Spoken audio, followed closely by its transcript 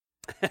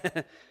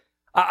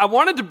I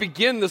wanted to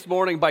begin this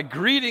morning by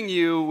greeting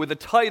you with a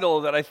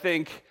title that I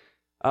think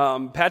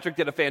Patrick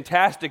did a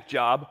fantastic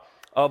job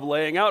of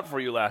laying out for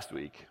you last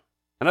week.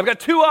 And I've got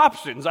two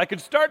options. I could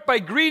start by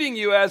greeting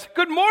you as,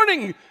 "Good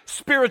morning,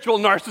 spiritual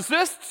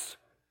narcissists."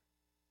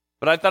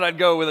 But I thought I'd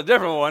go with a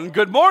different one.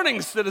 "Good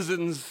morning,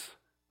 citizens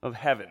of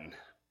heaven."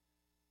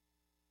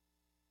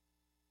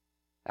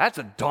 That's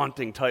a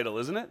daunting title,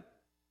 isn't it?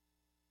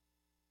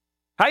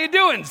 How you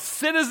doing,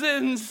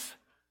 citizens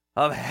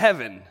of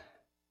heaven?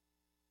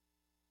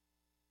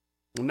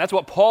 And that's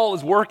what Paul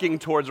is working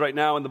towards right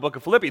now in the book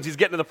of Philippians. He's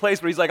getting to the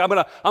place where he's like, I'm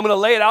gonna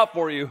lay it out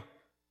for you.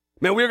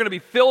 Man, we're going to be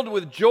filled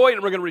with joy,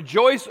 and we're going to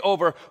rejoice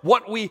over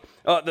what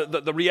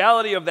the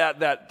reality of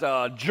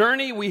that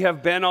journey we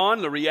have been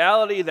on, the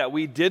reality that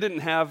we didn't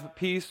have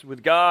peace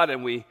with God,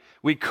 and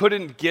we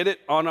couldn't get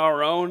it on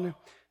our own.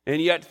 And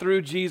yet,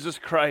 through Jesus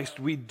Christ,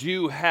 we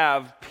do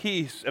have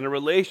peace and a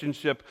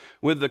relationship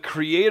with the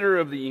Creator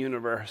of the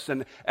universe.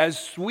 And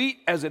as sweet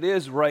as it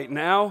is right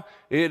now,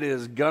 it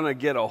is going to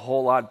get a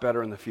whole lot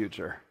better in the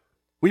future.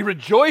 We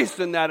rejoice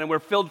in that, and we're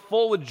filled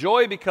full with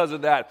joy because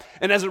of that.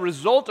 And as a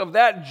result of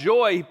that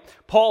joy,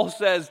 Paul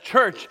says,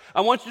 "Church,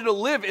 I want you to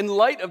live in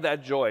light of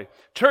that joy.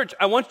 Church,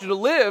 I want you to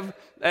live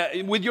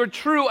with your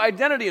true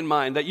identity in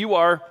mind, that you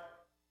are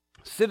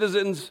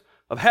citizens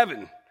of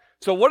heaven."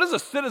 So what does a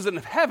citizen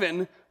of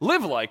heaven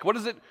live like? What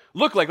does it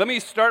look like? Let me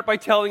start by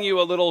telling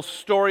you a little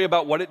story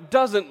about what it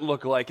doesn't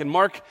look like. In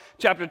Mark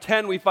chapter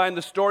 10, we find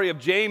the story of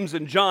James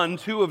and John,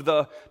 two of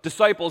the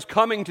disciples,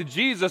 coming to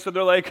Jesus, and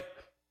they're like,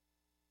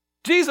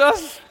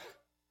 "Jesus,"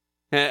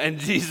 and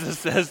Jesus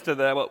says to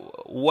them,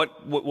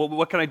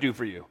 what can I do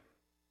for you?"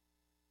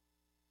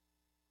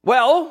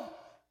 "Well,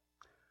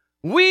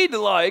 we'd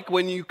like,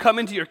 when you come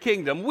into your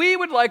kingdom, we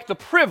would like the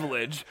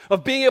privilege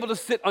of being able to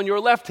sit on your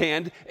left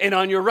hand and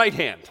on your right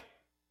hand."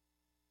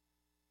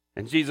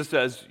 And Jesus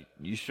says,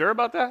 "You sure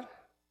about that?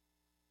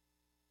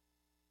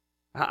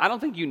 I don't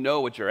think you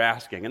know what you're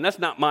asking, and that's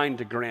not mine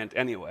to grant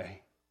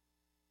anyway."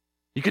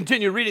 You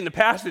continue reading the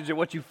passage, and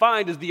what you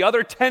find is the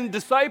other 10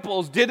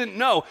 disciples didn't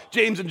know.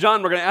 James and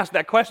John were going to ask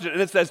that question, and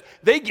it says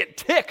they get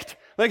ticked.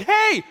 Like,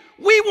 "Hey,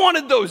 we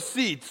wanted those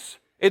seats."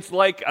 It's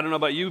like, I don't know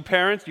about you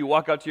parents, you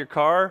walk out to your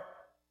car,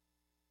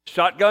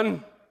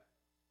 shotgun.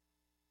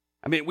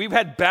 I mean, we've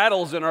had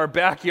battles in our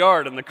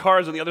backyard, and the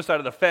car's on the other side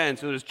of the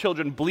fence, and there's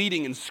children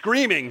bleeding and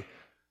screaming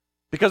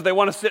because they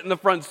want to sit in the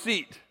front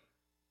seat.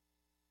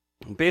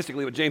 And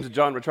basically, what James and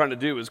John were trying to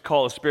do is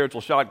call a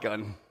spiritual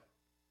shotgun.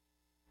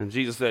 And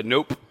Jesus said,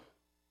 "Nope,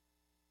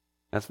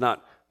 that's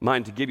not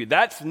mine to give you."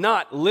 That's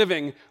not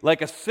living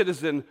like a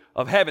citizen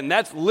of heaven.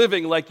 That's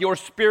living like your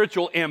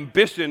spiritual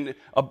ambition.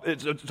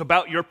 It's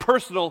about your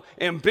personal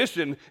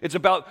ambition. It's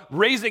about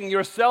raising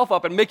yourself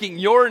up and making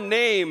your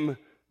name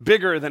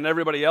bigger than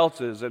everybody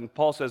else's. And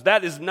Paul says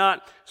that is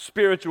not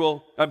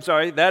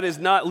that is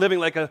not living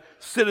like a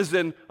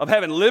citizen of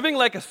heaven. Living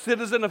like a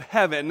citizen of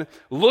heaven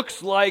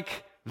looks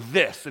like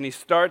this. And he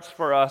starts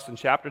for us in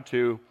chapter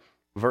 2,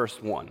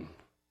 verse 1.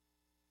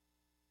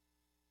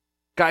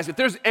 Guys, if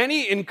there's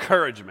any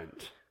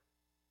encouragement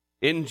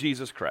in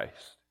Jesus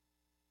Christ,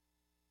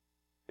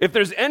 if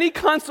there's any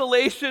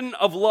consolation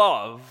of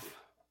love,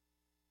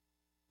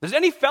 there's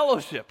any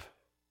fellowship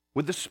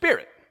with the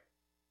Spirit,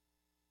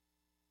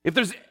 if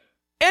there's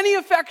any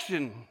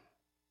affection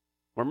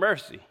or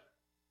mercy,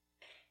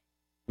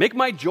 make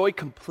my joy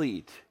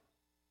complete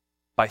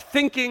by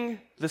thinking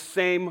the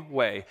same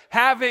way,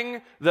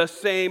 having the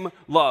same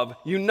love,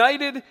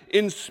 united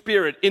in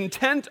spirit,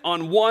 intent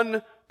on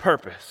one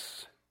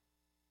purpose.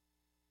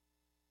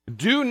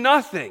 Do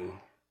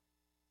nothing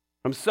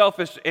from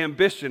selfish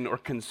ambition or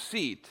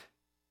conceit,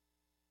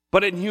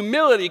 but in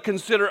humility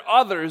consider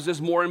others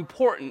as more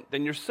important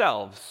than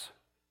yourselves.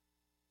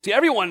 See,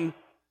 everyone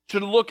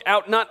should look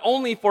out not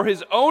only for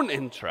his own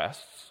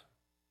interests,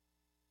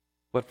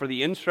 but for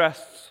the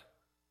interests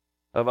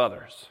of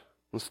others.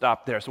 We'll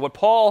stop there. So what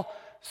Paul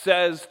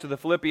says to the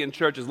Philippian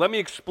church is, let me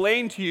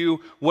explain to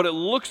you what it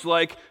looks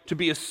like to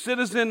be a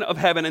citizen of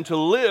heaven and to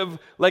live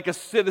like a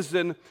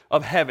citizen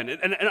of heaven.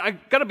 And I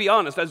got to be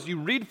honest, as you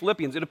read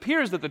Philippians, it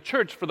appears that the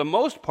church, for the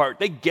most part,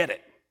 they get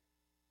it.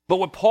 But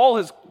what Paul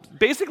has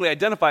basically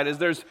identified is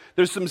there's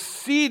some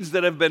seeds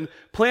that have been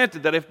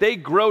planted that if they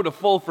grow to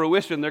full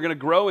fruition, they're going to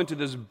grow into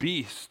this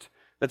beast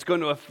that's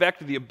going to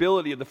affect the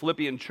ability of the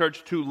Philippian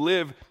church to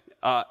live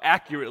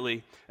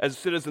accurately as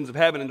citizens of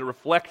heaven and to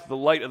reflect the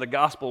light of the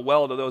gospel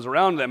well to those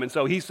around them. And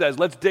so he says,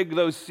 let's dig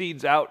those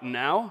seeds out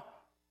now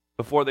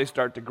before they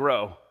start to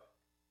grow.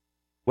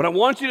 What I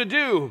want you to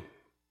do,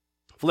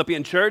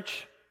 Philippian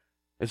church,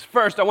 is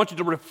first I want you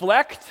to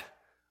reflect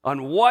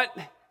on what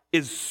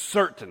is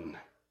certain.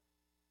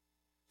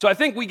 So I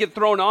think we get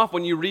thrown off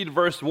when you read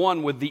verse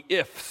 1 with the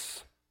ifs.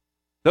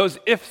 Those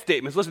if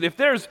statements. Listen, if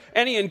there's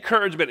any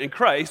encouragement in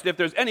Christ, if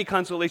there's any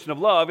consolation of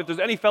love, if there's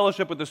any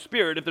fellowship with the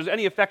Spirit, if there's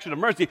any affection of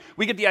mercy,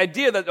 we get the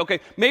idea that,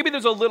 okay, maybe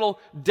there's a little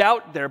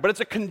doubt there, but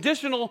it's a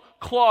conditional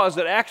clause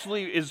that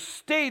actually is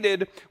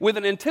stated with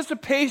an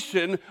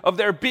anticipation of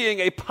there being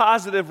a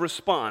positive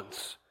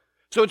response.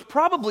 So it's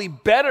probably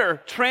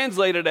better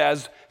translated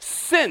as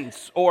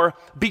since or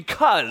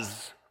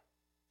because.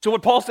 So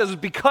what Paul says is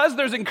because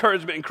there's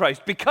encouragement in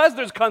Christ, because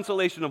there's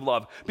consolation of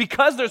love,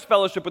 because there's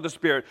fellowship with the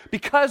Spirit,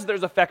 because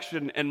there's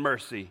affection and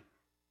mercy.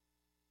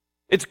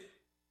 It's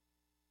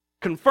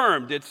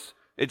confirmed, it's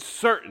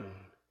certain.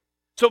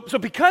 So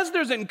because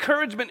there's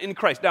encouragement in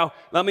Christ. Now,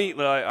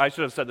 I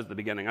should have said this at the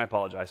beginning, I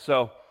apologize.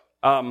 So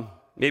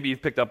maybe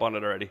you've picked up on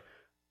it already.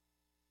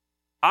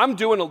 I'm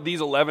doing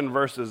these 11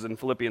 verses in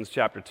Philippians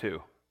chapter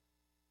 2.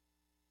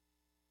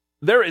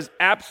 There is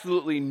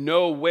absolutely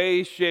no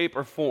way, shape,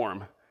 or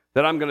form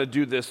that I'm going to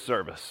do this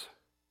service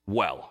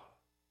well.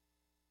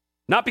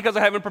 Not because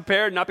I haven't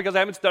prepared, not because I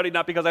haven't studied,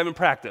 not because I haven't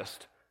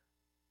practiced,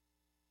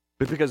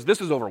 but because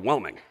this is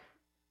overwhelming.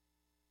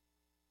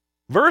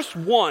 Verse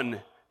 1,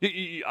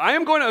 I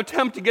am going to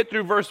attempt to get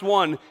through verse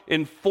 1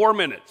 in 4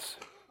 minutes.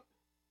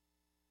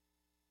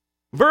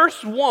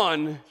 Verse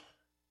 1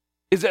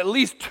 is at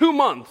least 2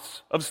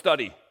 months of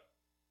study.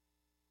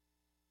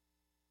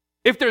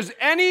 If there's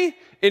any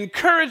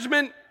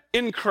encouragement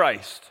in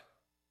Christ,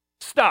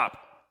 stop.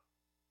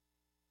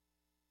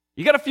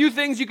 You got a few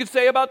things you could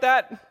say about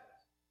that?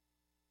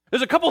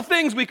 There's a couple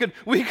things we could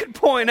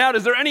point out.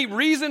 Is there any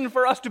reason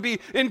for us to be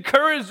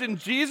encouraged in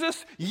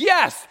Jesus?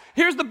 Yes.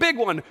 Here's the big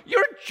one.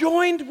 You're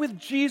joined with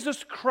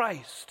Jesus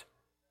Christ.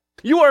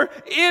 You are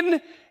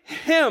in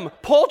Him.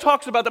 Paul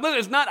talks about that.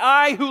 It's not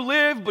I who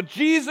live, but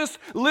Jesus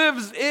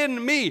lives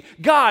in me.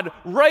 God,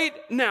 right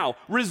now,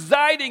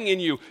 residing in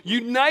you,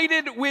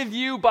 united with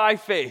you by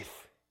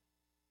faith.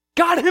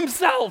 God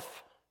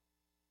Himself.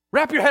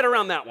 Wrap your head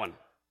around that one.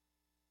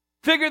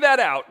 Figure that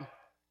out,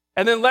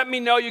 and then let me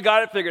know you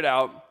got it figured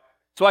out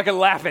so I can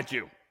laugh at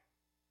you.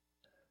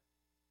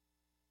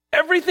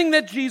 Everything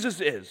that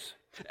Jesus is,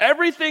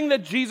 everything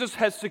that Jesus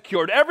has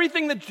secured,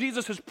 everything that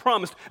Jesus has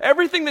promised,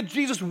 everything that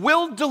Jesus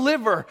will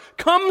deliver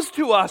comes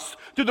to us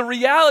through the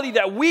reality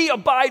that we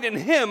abide in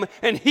Him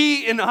and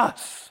He in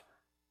us.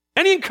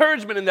 Any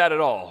encouragement in that at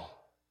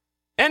all?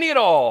 Any at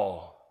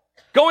all?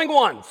 Going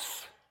once.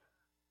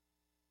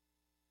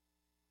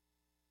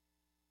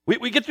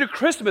 We get through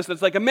Christmas,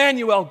 it's like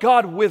Emmanuel,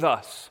 God with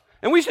us.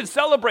 And we should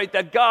celebrate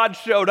that God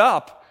showed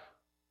up.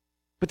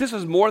 But this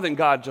is more than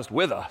God just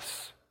with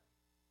us.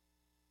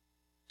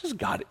 This is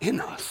God in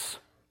us.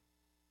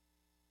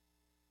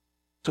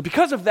 So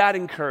because of that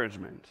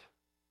encouragement,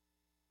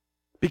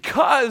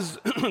 because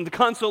the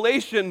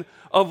consolation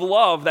of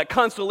love, that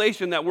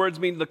consolation, that words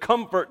mean the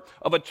comfort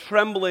of a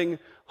trembling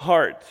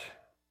heart.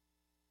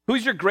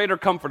 Who's your greater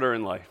comforter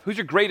in life? Who's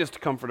your greatest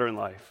comforter in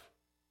life?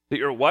 Is it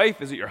your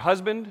wife? Is it your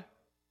husband?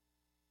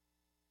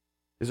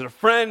 Is it a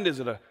friend? Is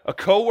it a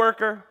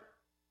coworker?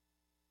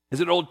 Is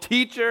it an old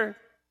teacher?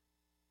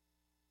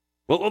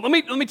 Well, let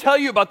me tell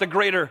you about the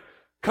greater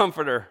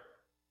comforter.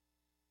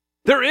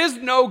 There is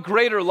no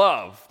greater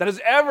love that has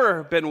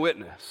ever been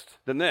witnessed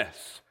than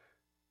this.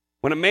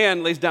 When a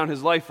man lays down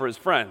his life for his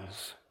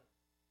friends.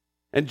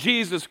 And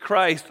Jesus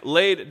Christ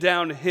laid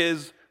down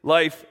His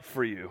life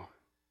for you.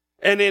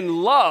 And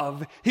in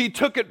love, He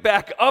took it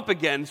back up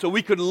again so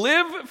we could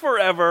live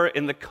forever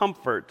in the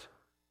comfort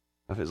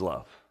of His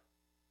love.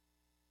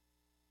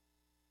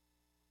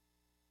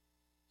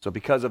 So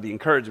because of the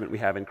encouragement we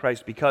have in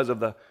Christ, because of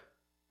the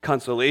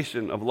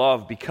consolation of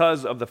love,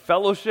 because of the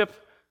fellowship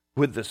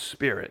with the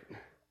Spirit,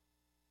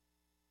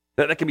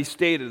 that can be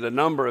stated a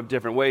number of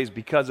different ways,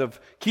 because of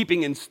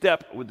keeping in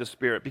step with the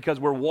Spirit, because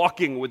we're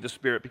walking with the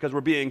Spirit, because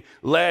we're being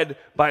led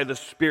by the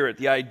Spirit.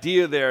 The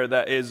idea there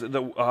that is,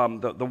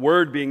 the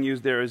word being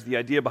used there is the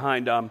idea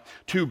behind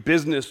two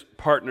business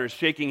partners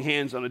shaking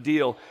hands on a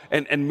deal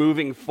and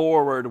moving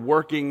forward,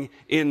 working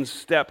in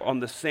step on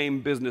the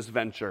same business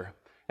venture.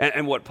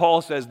 And what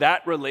Paul says,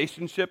 that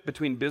relationship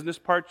between business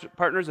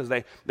partners as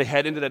they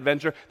head into that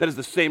venture, that is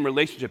the same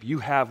relationship you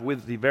have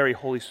with the very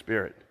Holy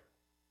Spirit.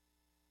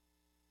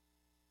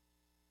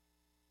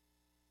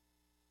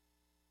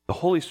 The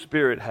Holy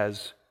Spirit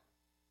has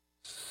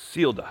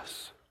sealed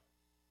us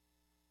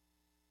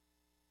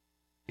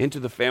into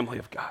the family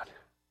of God.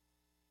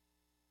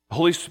 The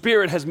Holy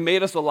Spirit has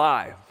made us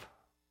alive.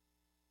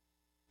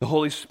 The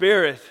Holy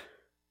Spirit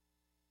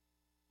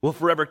will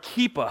forever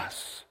keep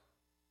us.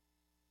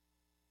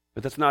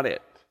 But that's not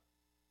it.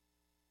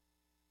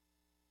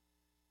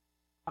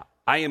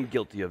 I am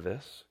guilty of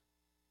this.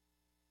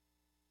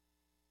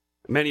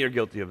 Many are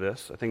guilty of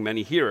this. I think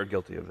many here are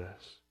guilty of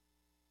this.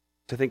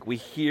 I think we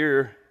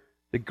hear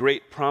the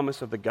great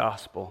promise of the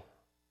gospel,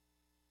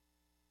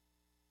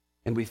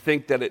 and we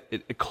think that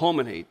it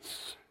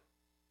culminates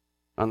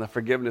on the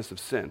forgiveness of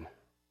sin.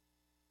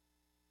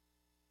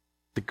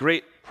 The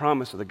great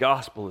promise of the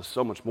gospel is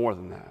so much more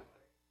than that.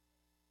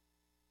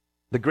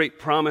 The great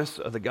promise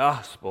of the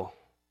gospel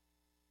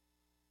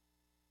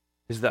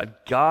is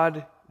that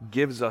God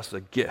gives us a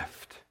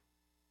gift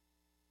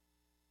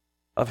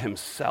of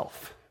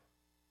Himself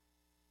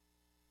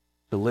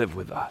to live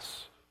with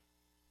us.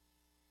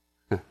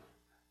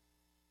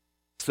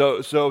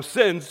 So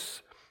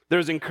since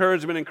there's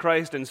encouragement in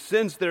Christ, and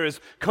since there is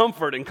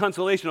comfort and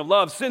consolation of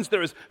love, since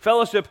there is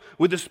fellowship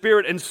with the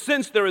Spirit, and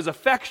since there is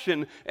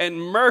affection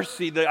and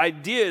mercy, the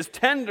idea is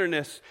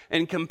tenderness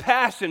and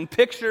compassion.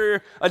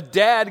 Picture a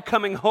dad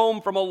coming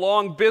home from a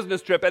long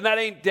business trip, and that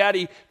ain't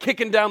daddy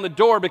kicking down the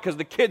door because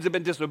the kids have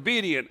been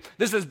disobedient.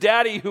 This is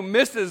daddy who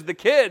misses the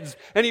kids,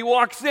 and he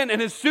walks in,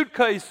 and his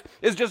suitcase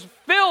is just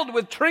filled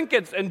with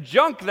trinkets and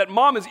junk that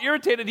mom is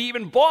irritated he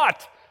even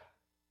bought.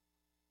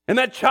 And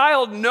that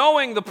child,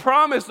 knowing the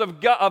promise of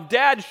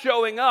dad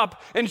showing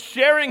up and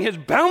sharing his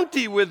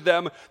bounty with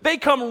them, they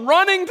come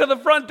running to the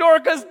front door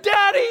because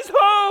daddy's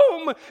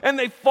home. And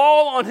they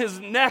fall on his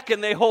neck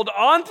and they hold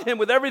on to him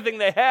with everything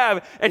they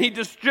have, and he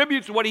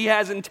distributes what he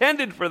has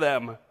intended for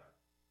them.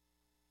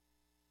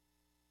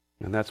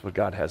 And that's what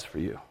God has for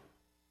you.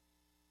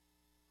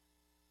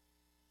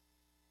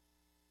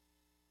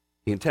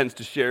 He intends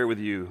to share with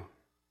you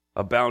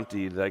a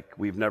bounty like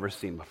we've never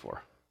seen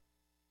before.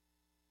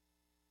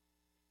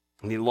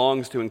 And he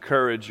longs to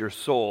encourage your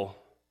soul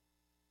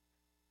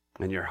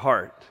and your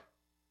heart.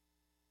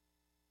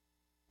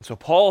 So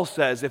Paul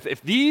says,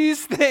 if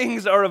these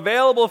things are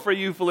available for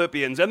you,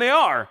 Philippians, and they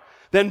are,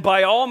 then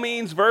by all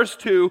means, verse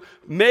 2,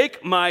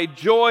 make my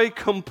joy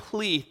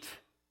complete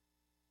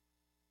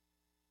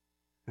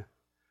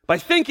by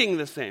thinking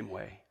the same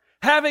way,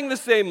 having the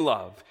same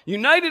love,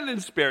 united in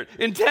spirit,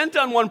 intent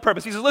on one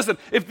purpose. He says, listen,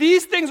 if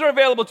these things are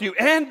available to you,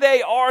 and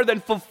they are, then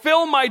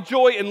fulfill my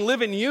joy and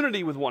live in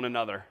unity with one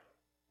another.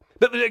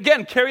 But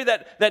again, carry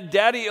that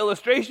daddy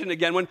illustration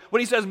again. When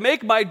he says,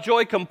 make my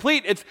joy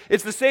complete,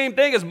 it's the same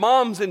thing as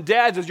moms and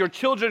dads as your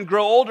children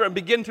grow older and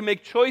begin to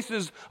make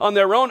choices on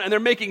their own, and they're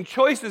making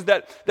choices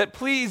that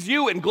please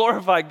you and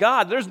glorify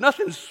God. There's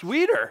nothing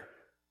sweeter.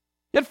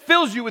 It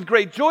fills you with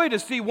great joy to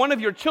see one of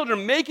your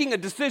children making a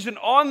decision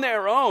on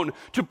their own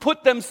to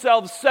put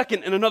themselves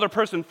second and another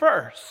person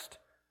first.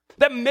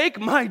 That make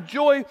my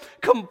joy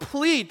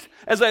complete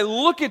as I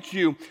look at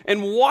you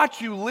and watch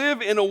you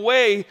live in a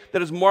way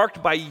that is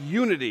marked by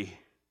unity.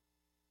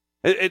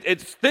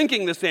 It's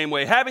thinking the same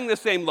way, having the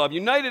same love,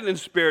 united in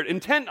spirit,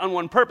 intent on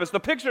one purpose.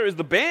 The picture is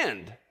the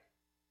band.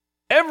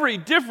 Every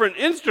different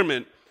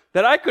instrument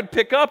that I could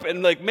pick up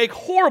and make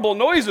horrible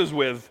noises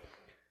with,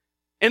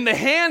 in the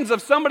hands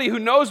of somebody who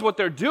knows what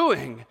they're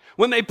doing,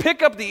 when they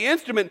pick up the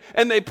instrument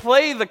and they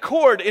play the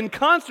chord in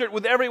concert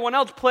with everyone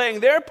else playing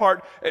their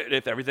part,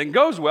 if everything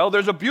goes well,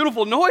 there's a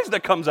beautiful noise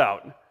that comes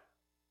out.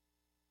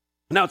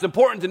 Now, it's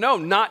important to know,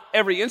 not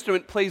every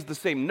instrument plays the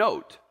same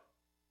note.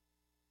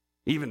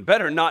 Even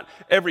better, not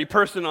every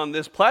person on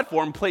this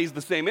platform plays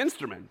the same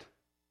instrument.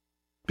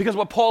 Because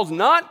what Paul's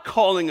not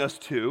calling us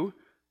to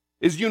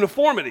is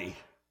uniformity.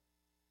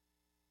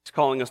 He's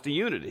calling us to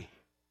unity.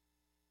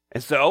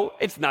 And so,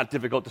 it's not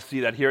difficult to see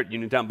that here at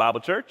Uniontown Bible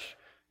Church.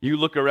 You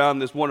look around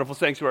this wonderful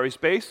sanctuary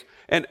space,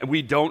 and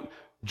we don't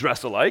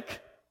dress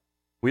alike.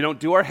 We don't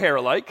do our hair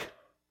alike.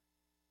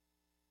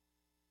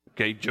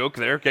 Okay, joke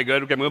there. Okay,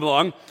 good. Okay, move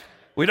along.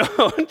 We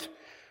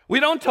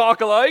don't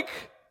talk alike.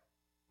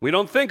 We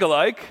don't think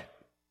alike.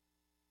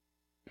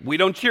 We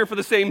don't cheer for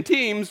the same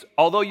teams,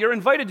 although you're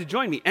invited to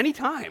join me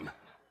anytime.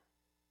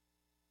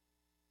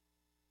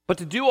 But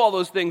to do all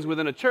those things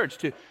within a church,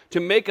 to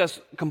make us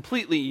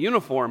completely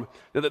uniform,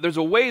 there's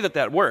a way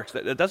that works.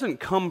 That doesn't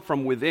come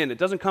from within. It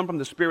doesn't come from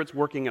the Spirit's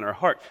working in our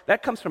heart.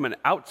 That comes from an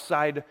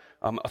outside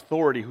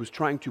authority who's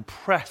trying to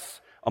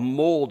press a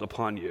mold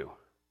upon you.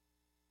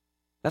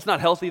 That's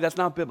not healthy. That's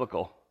not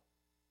biblical.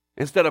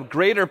 Instead of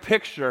greater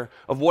picture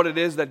of what it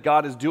is that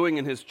God is doing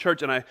in His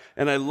church, and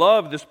I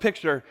love this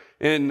picture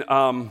in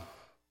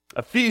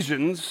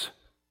Ephesians.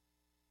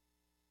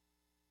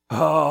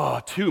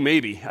 2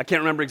 maybe. I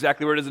can't remember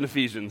exactly where it is in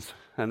Ephesians.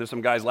 And there's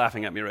some guys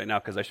laughing at me right now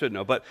because I should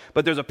know. But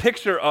there's a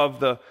picture of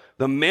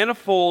the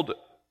manifold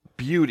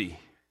beauty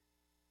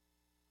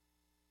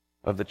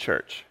of the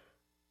church.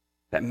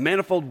 That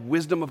manifold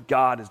wisdom of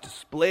God is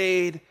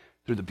displayed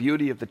through the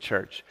beauty of the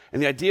church.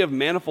 And the idea of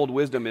manifold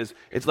wisdom is,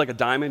 it's like a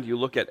diamond. You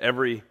look at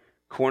every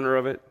corner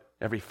of it,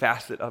 every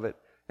facet of it,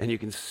 and you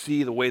can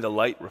see the way the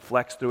light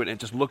reflects through it, and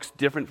it just looks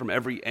different from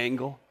every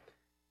angle.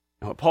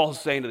 And what Paul's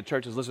saying to the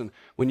church is, listen,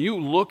 when you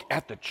look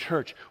at the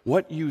church,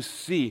 what you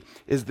see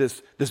is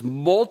this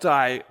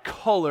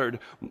multicolored,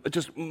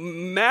 just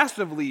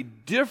massively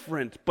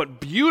different, but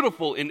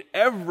beautiful in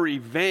every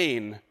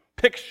vein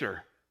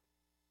picture.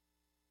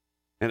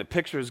 And it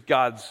pictures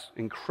God's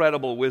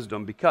incredible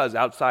wisdom, because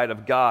outside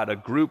of God, a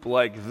group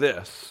like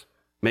this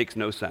makes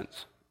no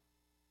sense.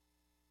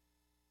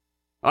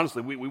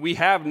 Honestly, we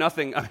have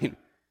nothing. I mean,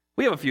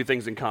 we have a few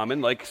things in common,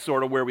 like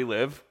sort of where we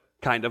live.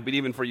 Kind of, but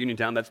even for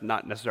Uniontown, that's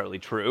not necessarily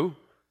true.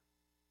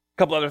 A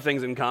couple other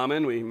things in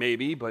common,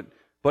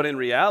 but in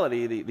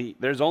reality,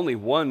 there's only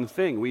one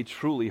thing we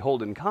truly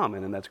hold in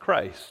common, and that's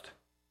Christ.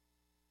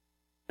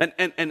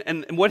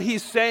 And what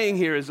he's saying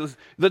here is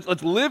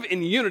let's live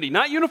in unity,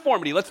 not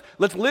uniformity.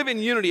 Let's live in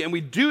unity, and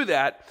we do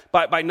that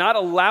by not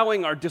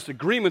allowing our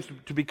disagreements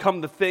to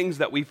become the things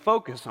that we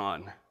focus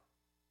on.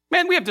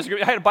 Man, we have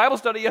disagreements. I had a Bible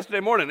study yesterday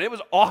morning, and it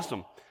was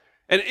awesome.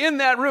 And in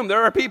that room,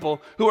 there are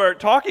people who are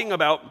talking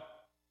about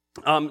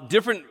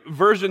different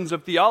versions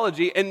of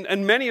theology,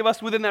 and many of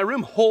us within that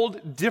room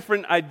hold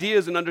different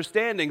ideas and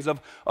understandings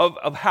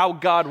of how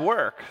God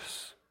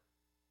works.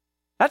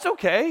 That's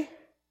okay.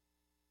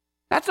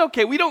 That's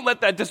okay. We don't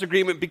let that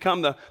disagreement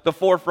become the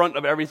forefront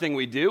of everything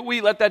we do.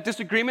 We let that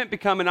disagreement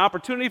become an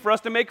opportunity for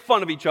us to make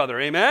fun of each other.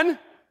 Amen?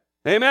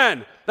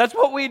 Amen. That's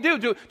what we do.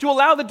 To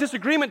allow the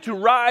disagreement to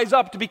rise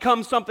up to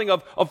become something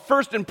of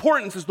first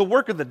importance is the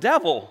work of the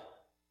devil.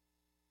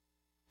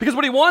 Because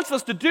what he wants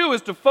us to do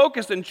is to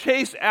focus and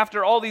chase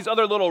after all these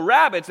other little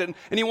rabbits, and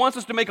he wants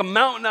us to make a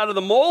mountain out of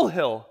the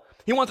molehill.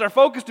 He wants our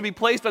focus to be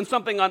placed on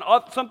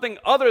something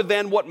other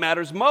than what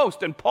matters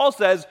most. And Paul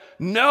says,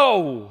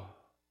 no.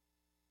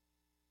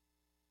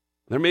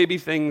 There may be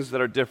things that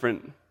are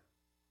different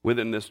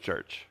within this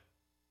church.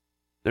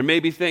 There may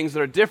be things that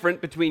are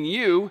different between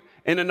you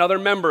and another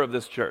member of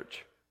this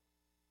church.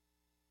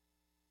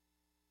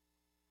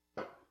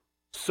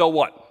 So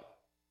what?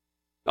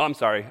 Oh, I'm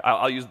sorry.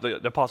 I'll use the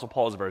Apostle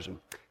Paul's version.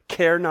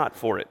 Care not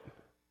for it.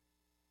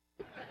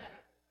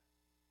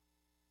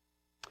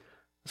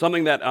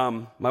 Something that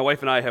my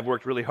wife and I have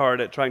worked really hard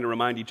at trying to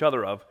remind each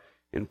other of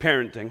in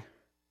parenting.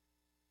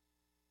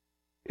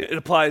 It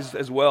applies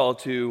as well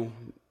to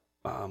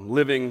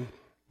living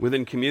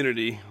within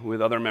community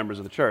with other members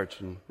of the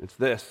church. And it's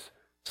this: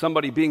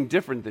 somebody being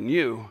different than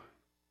you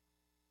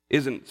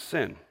isn't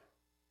sin.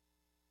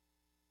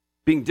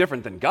 Being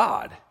different than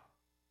God,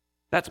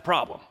 that's a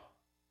problem.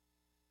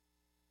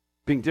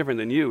 Being different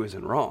than you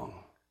isn't wrong.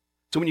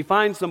 So when you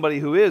find somebody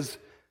who is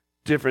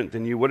different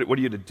than you, what are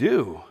you to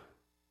do?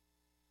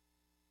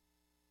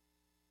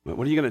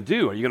 What are you going to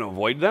do? Are you going to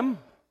avoid them?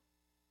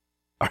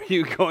 Are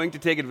you going to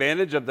take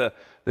advantage of the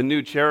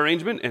new chair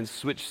arrangement and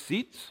switch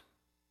seats?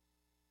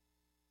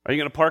 Are you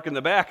going to park in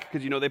the back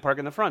because you know they park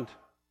in the front?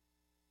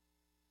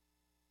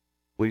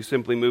 Will you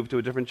simply move to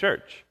a different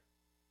church?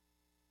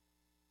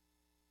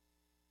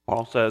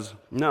 Paul says,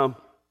 no,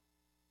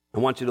 I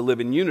want you to live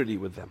in unity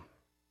with them.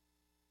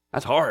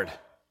 That's hard.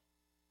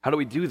 How do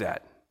we do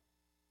that?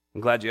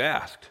 I'm glad you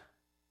asked.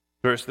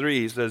 Verse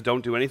 3, he says,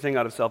 don't do anything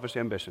out of selfish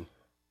ambition.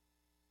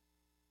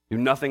 Do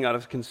nothing out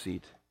of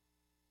conceit,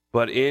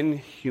 but in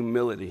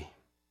humility,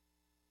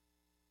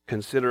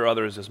 consider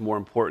others as more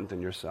important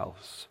than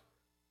yourselves.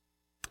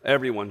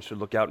 Everyone should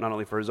look out not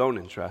only for his own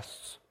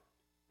interests,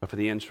 but for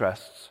the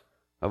interests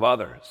of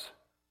others.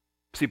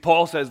 See,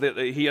 Paul says that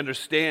he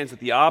understands that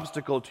the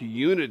obstacle to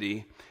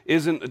unity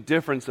isn't a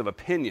difference of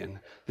opinion.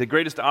 The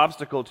greatest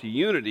obstacle to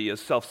unity is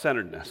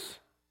self-centeredness.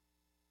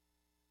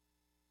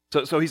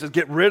 So he says,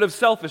 get rid of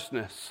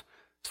selfishness.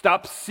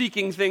 Stop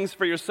seeking things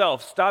for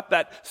yourself. Stop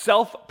that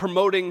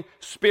self-promoting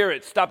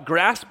spirit. Stop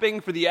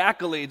grasping for the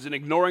accolades and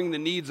ignoring the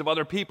needs of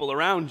other people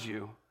around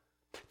you.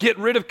 Get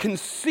rid of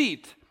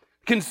conceit.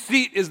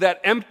 Conceit is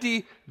that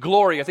empty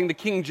glory. I think the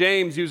King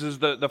James uses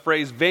the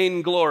phrase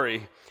vain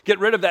glory. Get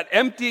rid of that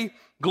empty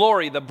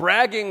glory, the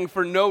bragging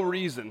for no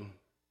reason.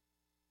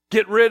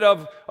 Get rid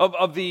of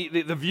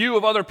the view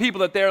of other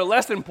people that they're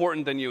less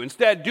important than you.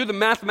 Instead, do the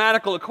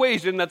mathematical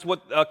equation. That's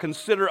what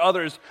consider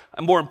others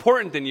more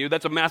important than you.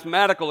 That's a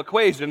mathematical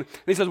equation. And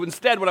he says,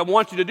 instead, what I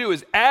want you to do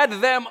is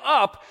add them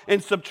up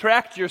and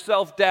subtract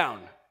yourself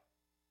down.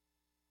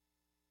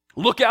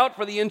 Look out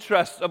for the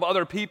interests of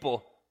other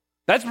people.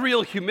 That's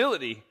real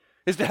humility,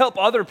 is to help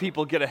other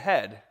people get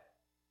ahead.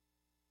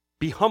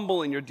 Be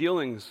humble in your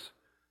dealings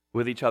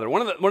with each other.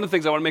 One of the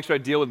things I want to make sure I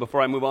deal with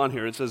before I move on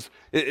here, it says,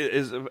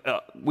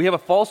 we have a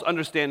false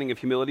understanding of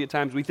humility at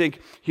times. We think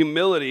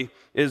humility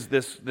is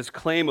this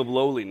claim of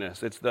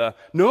lowliness. It's the,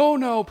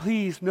 no,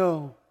 please,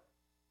 no,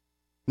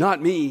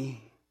 not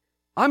me.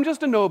 I'm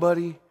just a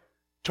nobody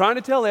trying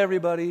to tell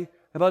everybody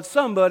about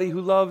somebody who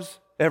loves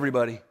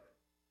everybody.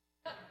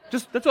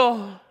 Just, that's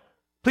all.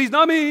 Please,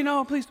 not me,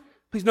 no, please,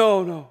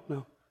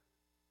 no.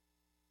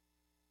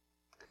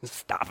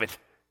 Stop it.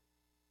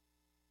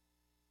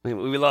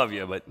 We love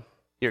you, but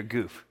you're a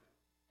goof.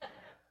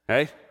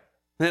 Right?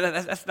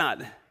 That's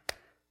not.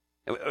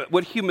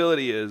 What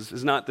humility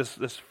is not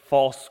this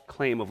false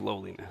claim of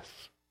lowliness.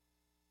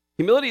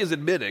 Humility is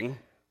admitting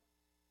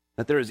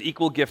that there is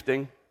equal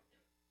gifting,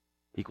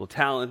 equal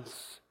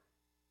talents,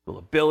 equal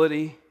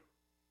ability,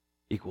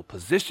 equal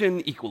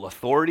position, equal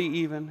authority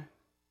even,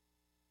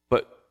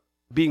 but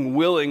being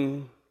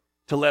willing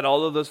to let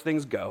all of those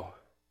things go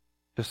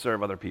to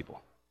serve other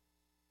people.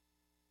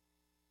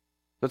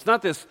 So it's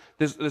not this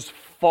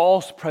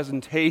false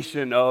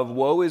presentation of,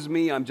 woe is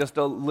me, I'm just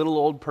a little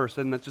old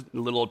person. That's just a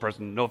little old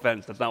person. No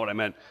offense, that's not what I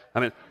meant.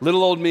 I meant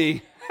little old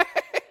me.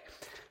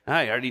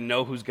 I already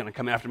know who's going to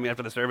come after me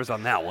after the service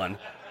on that one.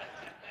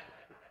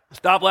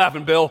 Stop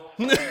laughing, Bill.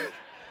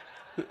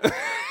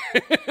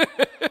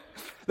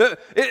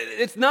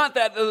 It's not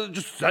that,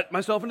 just set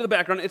myself into the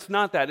background. It's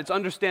not that. It's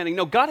understanding,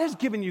 no, God has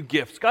given you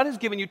gifts. God has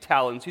given you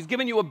talents. He's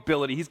given you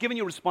ability. He's given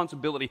you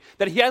responsibility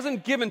that he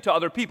hasn't given to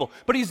other people.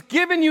 But he's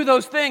given you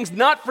those things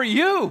not for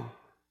you.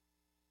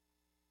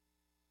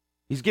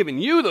 He's given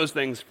you those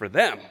things for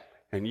them.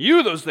 and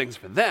you those things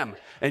for them,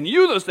 and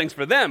you those things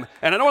for them,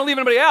 and I don't want to leave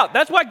anybody out.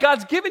 That's why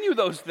God's given you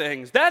those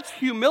things. That's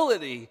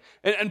humility.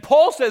 And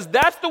Paul says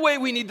that's the way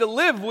we need to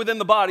live within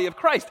the body of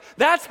Christ.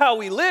 That's how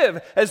we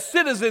live as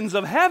citizens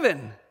of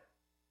heaven.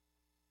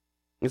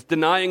 It's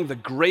denying the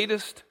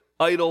greatest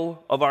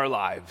idol of our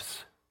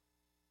lives,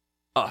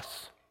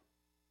 us,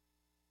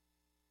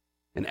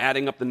 and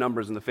adding up the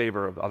numbers in the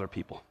favor of other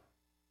people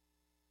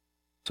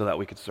so that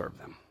we could serve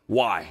them.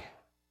 Why?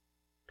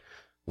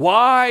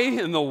 Why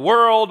in the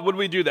world would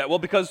we do that? Well,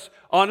 because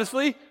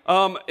honestly,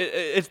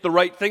 it's the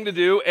right thing to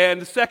do.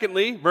 And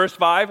secondly, verse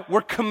 5,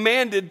 we're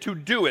commanded to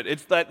do it.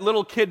 It's that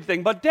little kid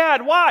thing. But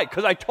Dad, why?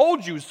 Because I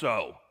told you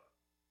so.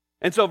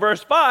 And so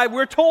verse 5,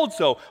 we're told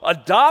so.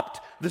 Adopt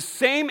the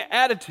same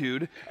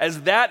attitude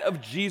as that of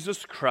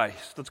Jesus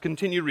Christ. Let's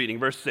continue reading.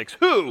 Verse 6,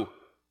 who?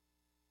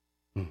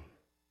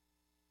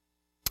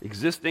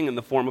 Existing in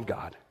the form of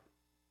God,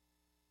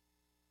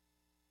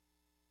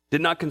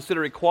 did not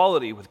consider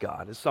equality with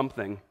God as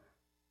something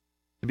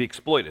to be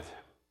exploited.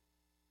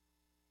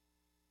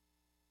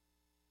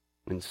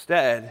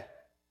 Instead,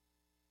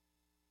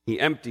 he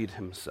emptied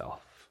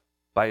himself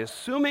by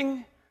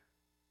assuming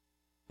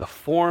the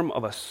form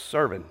of a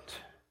servant,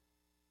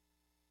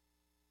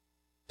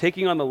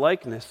 taking on the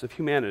likeness of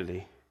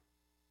humanity.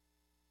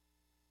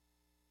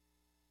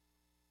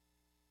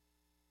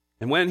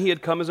 And when he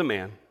had come as a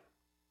man,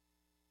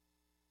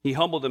 he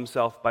humbled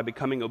himself by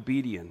becoming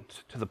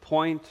obedient to the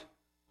point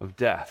of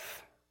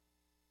death,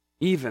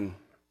 even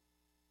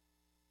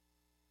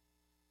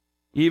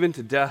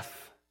to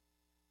death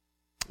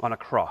on a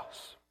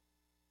cross.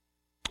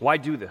 Why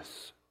do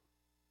this?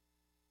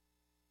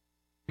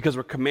 Because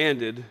we're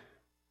commanded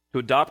to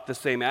adopt the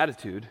same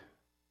attitude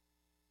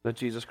that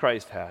Jesus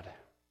Christ had.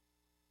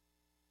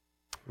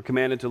 We're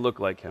commanded to look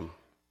like him.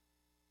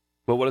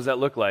 Well, what does that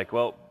look like?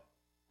 Well,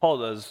 Paul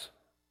does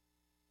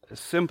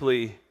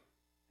simply,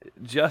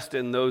 just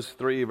in those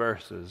 3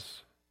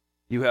 verses,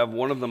 you have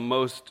one of the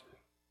most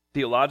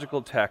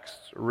theological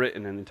texts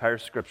written in entire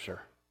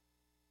Scripture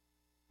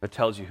that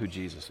tells you who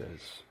Jesus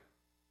is.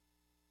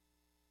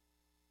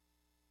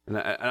 And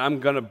I'm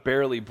going to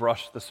barely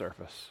brush the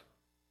surface.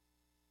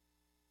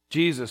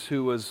 Jesus,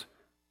 who was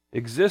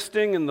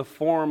existing in the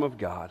form of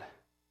God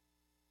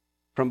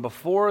from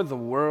before the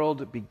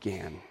world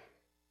began,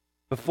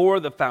 before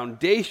the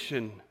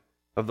foundation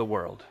of the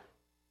world,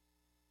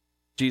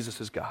 Jesus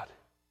is God.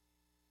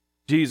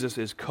 Jesus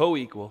is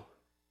co-equal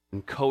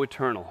and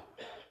co-eternal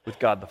with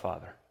God the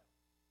Father.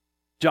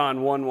 John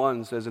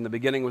 1:1 says, in the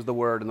beginning was the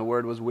Word, and the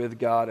Word was with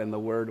God, and the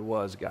Word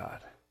was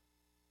God.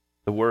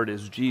 The Word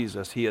is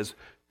Jesus. He has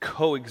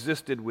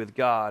coexisted with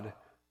God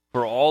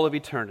for all of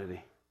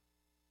eternity.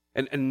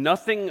 And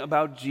nothing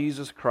about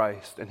Jesus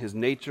Christ and his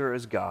nature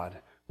as God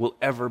will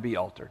ever be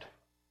altered.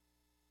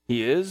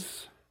 He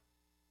is,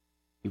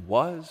 he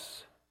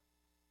was,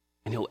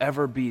 and he'll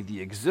ever be the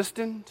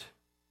existent,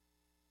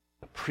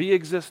 the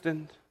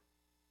pre-existent,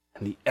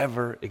 and the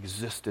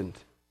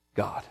ever-existent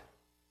God.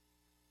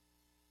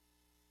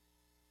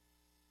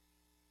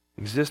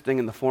 Existing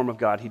in the form of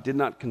God, he did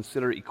not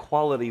consider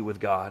equality with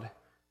God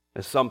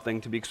as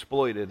something to be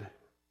exploited.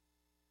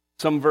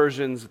 Some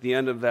versions at the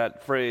end of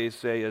that phrase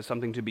say as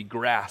something to be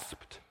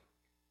grasped.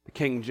 The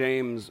King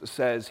James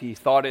says he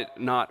thought it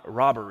not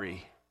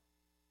robbery.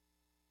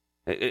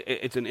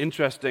 It's an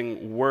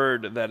interesting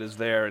word that is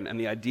there, and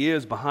the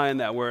ideas behind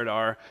that word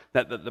are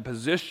that the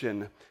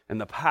position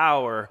and the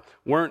power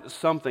weren't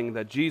something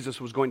that Jesus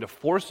was going to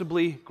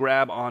forcibly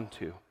grab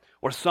onto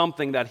or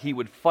something that he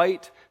would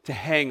fight to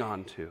hang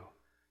on to.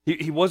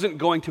 He wasn't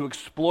going to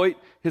exploit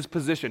his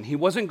position. He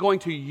wasn't going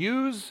to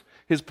use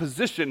his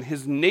position,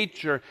 his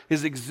nature,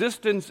 his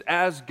existence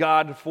as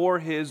God for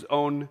his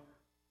own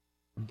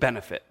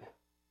benefit.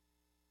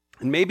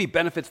 And maybe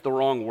benefit's the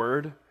wrong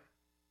word,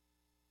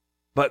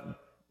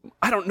 but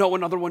I don't know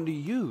another one to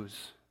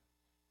use.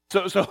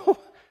 So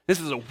this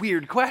is a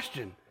weird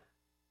question.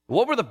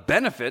 What were the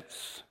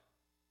benefits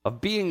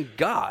of being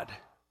God?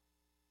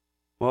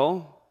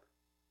 Well,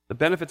 the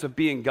benefits of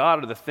being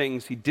God are the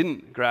things he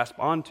didn't grasp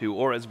onto,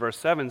 or as verse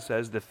 7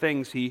 says, the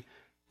things he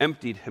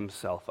emptied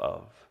himself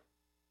of.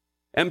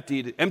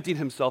 Emptied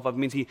himself of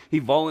means he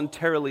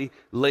voluntarily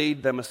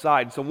laid them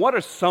aside. So what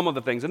are some of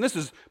the things? And this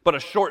is but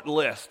a short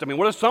list. I mean,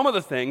 what are some of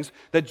the things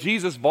that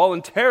Jesus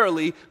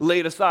voluntarily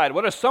laid aside?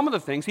 What are some of the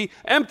things he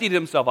emptied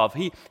himself of?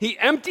 He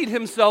emptied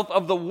himself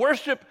of the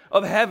worship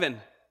of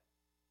heaven.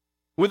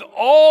 With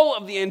all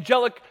of the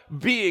angelic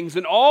beings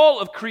and all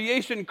of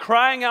creation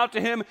crying out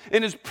to him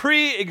in his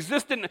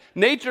pre-existent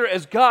nature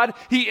as God,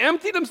 he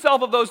emptied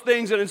himself of those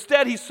things, and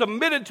instead he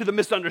submitted to the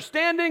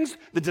misunderstandings,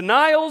 the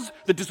denials,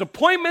 the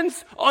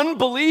disappointments,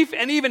 unbelief,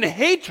 and even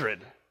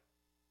hatred.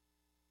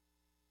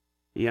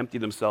 He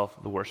emptied himself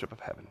of the worship of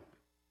heaven.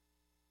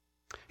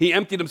 He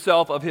emptied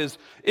himself of his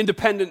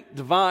independent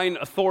divine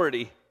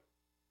authority.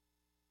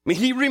 I mean,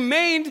 he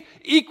remained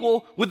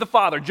equal with the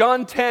Father.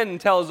 John 10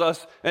 tells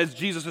us, as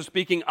Jesus is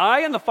speaking, I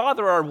and the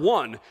Father are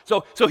one.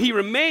 So he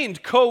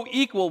remained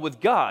co-equal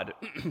with God.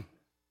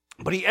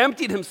 But he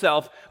emptied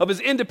himself of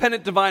his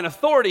independent divine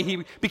authority.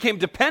 He became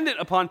dependent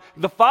upon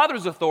the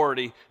Father's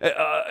authority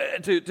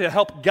to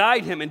help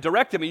guide him and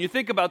direct him. And you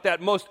think about that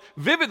most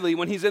vividly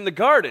when he's in the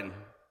garden.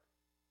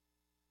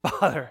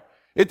 Father,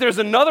 if there's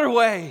another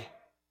way,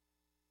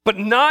 but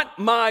not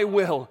my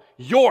will,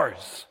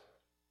 yours.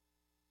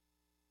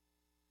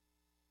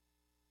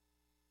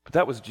 But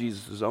that was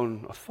Jesus'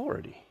 own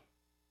authority.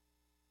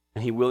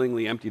 And he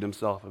willingly emptied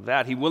himself of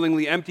that. He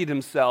willingly emptied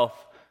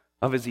himself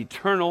of his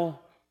eternal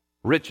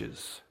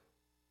riches.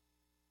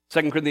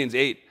 2 Corinthians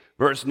 8,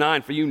 verse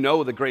 9, for you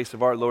know the grace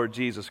of our Lord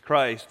Jesus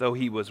Christ, though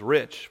he was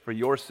rich, for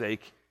your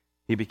sake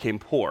he became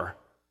poor,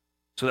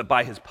 so that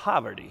by his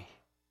poverty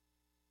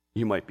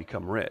you might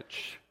become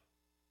rich.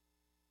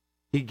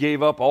 He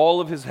gave up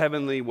all of his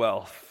heavenly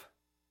wealth,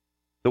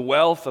 the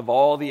wealth of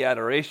all the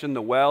adoration,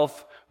 the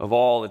wealth of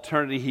all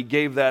eternity. He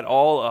gave that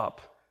all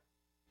up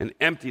and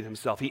emptied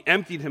himself. He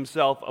emptied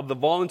himself of the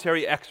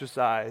voluntary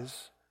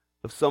exercise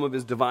of some of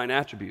his divine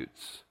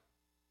attributes.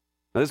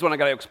 Now, this one I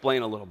got to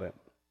explain a little bit.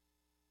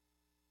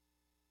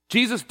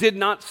 Jesus did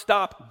not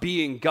stop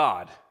being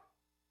God.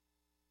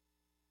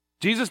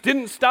 Jesus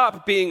didn't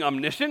stop being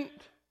omniscient,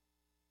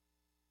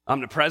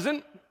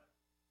 omnipresent,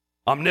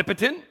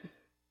 omnipotent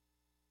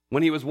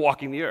when he was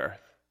walking the earth.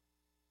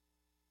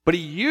 But he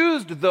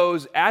used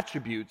those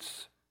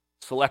attributes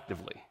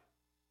selectively.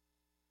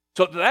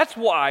 So that's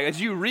why,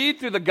 as you read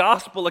through the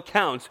gospel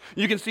accounts,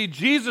 you can see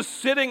Jesus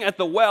sitting at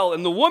the well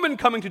and the woman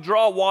coming to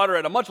draw water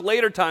at a much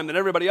later time than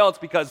everybody else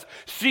because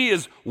she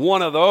is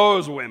one of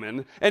those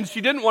women, and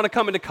she didn't want to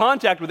come into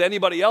contact with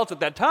anybody else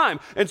at that time.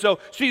 And so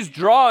she's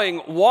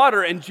drawing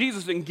water, and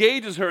Jesus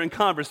engages her in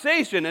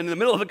conversation, and in the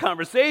middle of the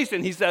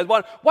conversation, he says,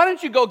 why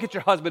don't you go get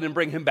your husband and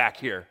bring him back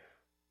here?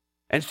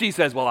 And she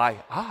says, well,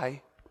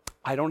 I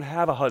don't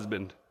have a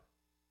husband.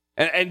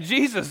 And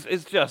Jesus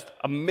is just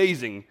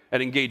amazing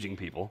at engaging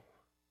people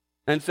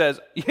and says,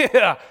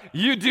 yeah,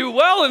 you do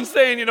well in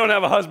saying you don't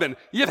have a husband.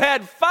 You've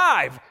had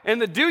 5,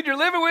 and the dude you're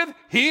living with,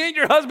 he ain't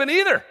your husband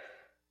either.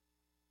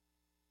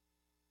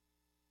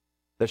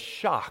 The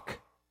shock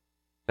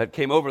that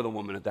came over the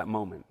woman at that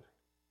moment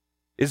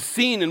is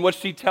seen in what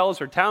she tells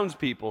her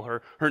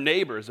townspeople, her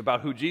neighbors,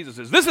 about who Jesus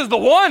is. This is the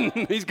one.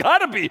 He's got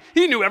to be.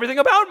 He knew everything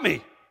about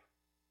me.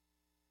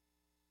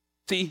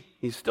 See,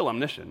 he's still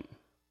omniscient.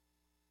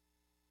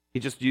 He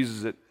just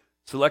uses it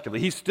selectively.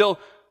 He's still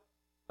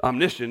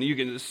omniscient. You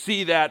can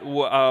see that,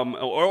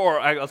 or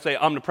I'll say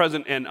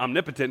omnipresent and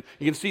omnipotent.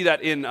 You can see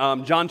that in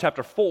John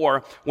chapter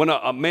 4, when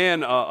a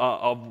man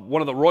of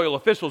one of the royal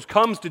officials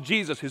comes to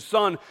Jesus. His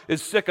son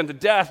is sick unto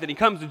death, and he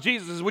comes to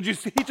Jesus and says, would you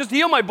just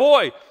heal my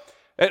boy?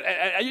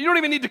 And you don't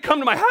even need to come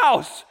to my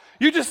house.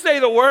 You just say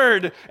the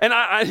word,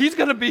 and he's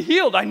going to be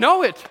healed. I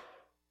know it.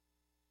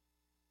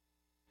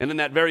 And in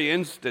that very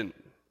instant,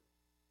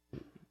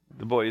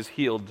 the boy is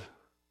healed.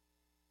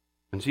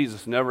 And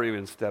Jesus never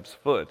even steps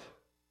foot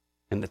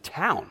in the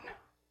town.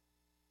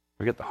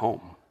 Forget the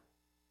home.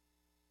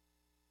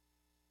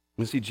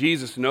 You see,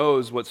 Jesus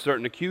knows what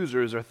certain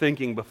accusers are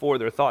thinking before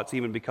their thoughts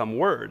even become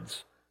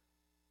words.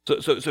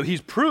 So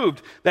he's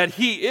proved that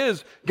he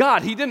is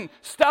God. He didn't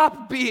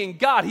stop being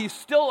God. He's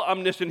still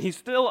omniscient. He's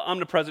still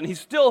omnipresent. He's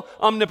still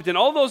omnipotent.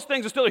 All those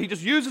things are still there. He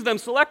just uses them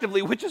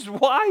selectively, which is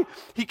why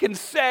he can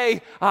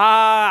say,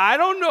 I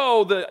don't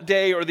know the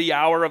day or the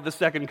hour of the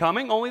second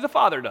coming. Only the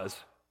Father does.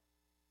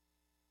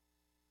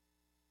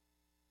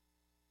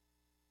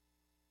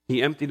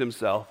 He emptied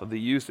himself of the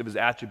use of his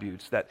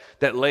attributes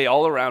that lay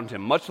all around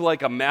him, much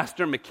like a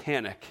master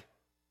mechanic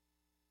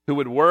who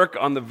would work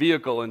on the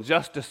vehicle and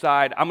just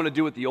decide, I'm going to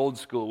do it the old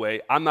school way.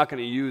 I'm not going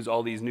to use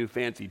all these new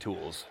fancy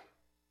tools.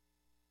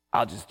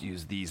 I'll just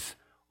use these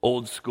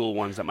old school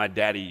ones that my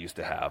daddy used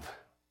to have.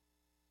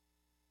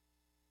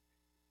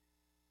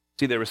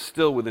 See, they were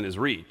still within his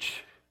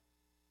reach.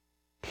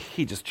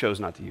 He just chose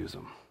not to use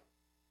them.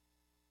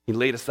 He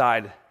laid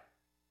aside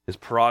his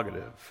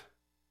prerogative.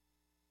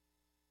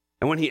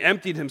 And when he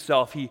emptied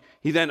himself, he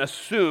then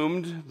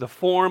assumed the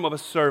form of a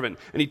servant,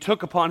 and he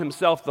took upon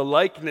himself the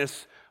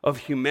likeness of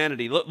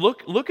humanity.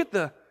 Look at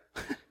the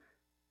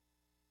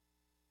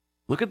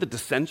look at the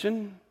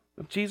dissension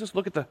of Jesus.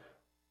 Look at the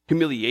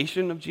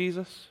humiliation of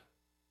Jesus.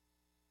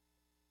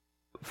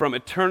 From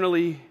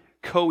eternally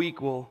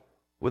co-equal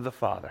with the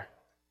Father,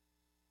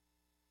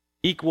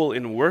 equal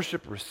in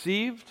worship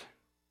received,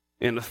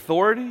 in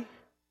authority,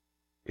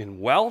 in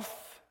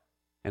wealth,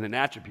 and in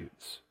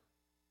attributes.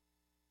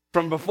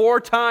 From before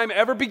time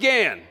ever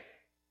began,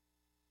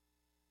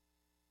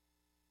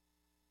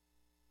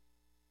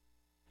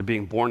 to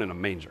being born in a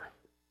manger.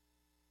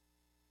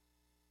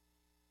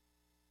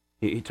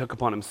 He took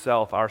upon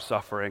himself our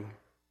suffering,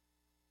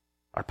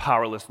 our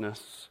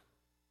powerlessness,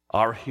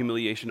 our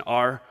humiliation,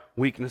 our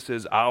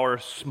weaknesses, our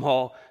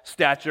small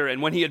stature.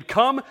 And when he had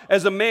come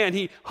as a man,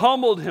 he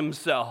humbled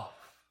himself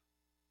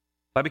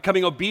by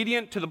becoming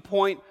obedient to the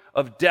point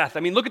of death.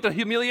 I mean, look at the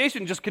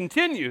humiliation just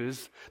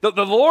continues. The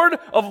Lord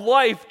of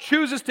life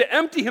chooses to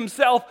empty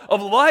himself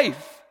of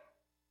life.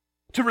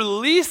 to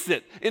release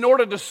it in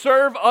order to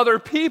serve other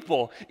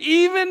people,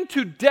 even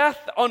to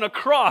death on a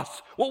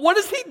cross. Well, what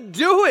is he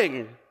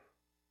doing?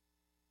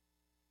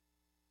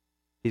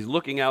 He's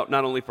looking out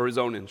not only for his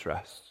own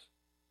interests,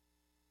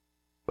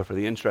 but for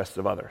the interests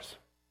of others.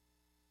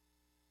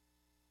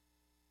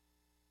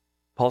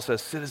 Paul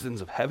says,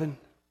 citizens of heaven,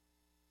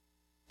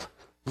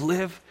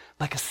 live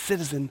like a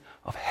citizen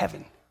of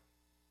heaven.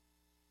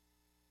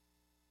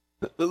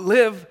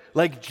 Live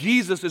like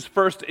Jesus is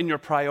first in your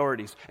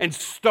priorities. And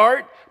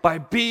start by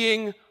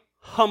being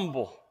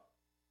humble.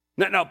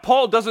 Now,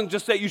 Paul doesn't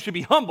just say you should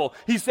be humble.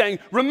 He's saying,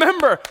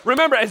 remember,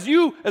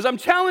 as I'm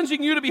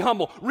challenging you to be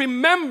humble,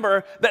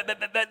 remember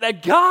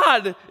that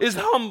God is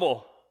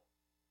humble.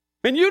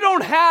 And you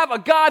don't have a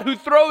God who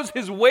throws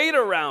his weight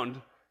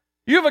around.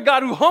 You have a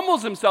God who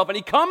humbles himself, and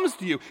he comes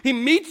to you. He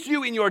meets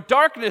you in your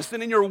darkness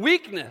and in your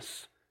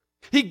weakness.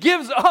 He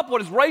gives up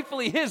what is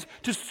rightfully his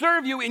to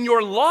serve you in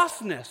your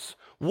lostness.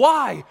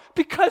 Why?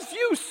 Because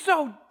you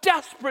so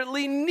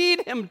desperately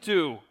need him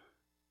to.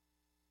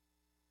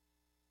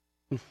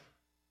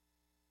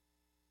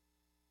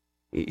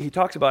 He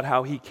talks about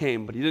how he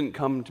came, but he didn't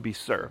come to be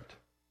served.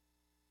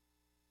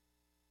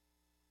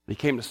 He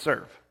came to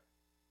serve.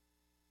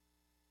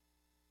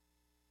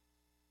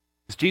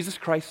 Is Jesus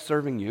Christ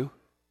serving you?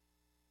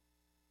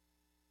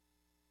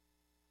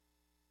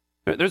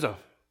 There's a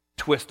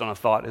twist on a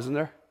thought, isn't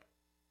there?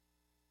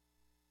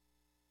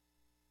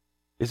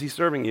 Is he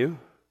serving you?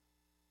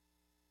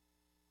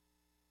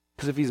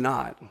 Because if he's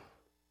not,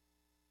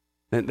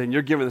 then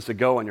you're giving this a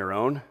go on your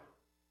own,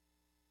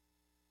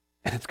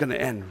 and it's going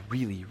to end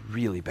really,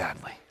 really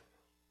badly.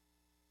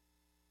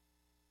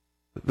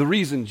 The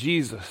reason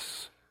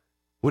Jesus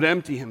would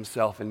empty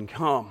himself and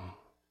come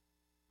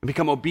and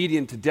become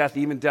obedient to death,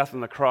 even death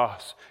on the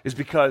cross, is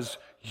because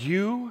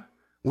you,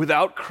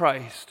 without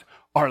Christ,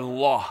 are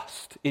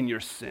lost in your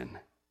sin.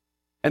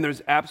 And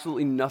there's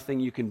absolutely nothing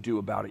you can do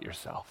about it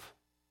yourself.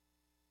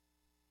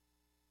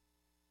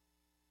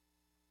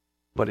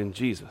 But in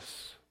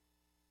Jesus,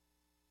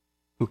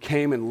 who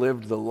came and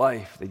lived the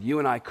life that you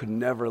and I could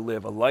never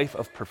live, a life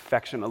of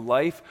perfection, a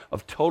life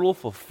of total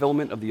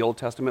fulfillment of the Old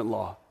Testament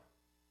law,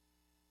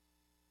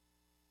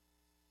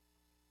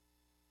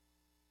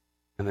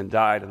 and then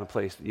died in the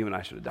place that you and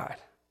I should have died.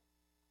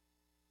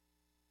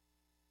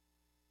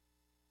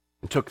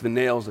 And took the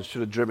nails that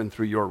should have driven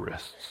through your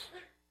wrists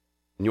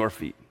and your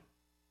feet.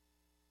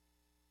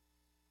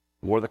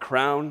 Wore the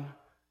crown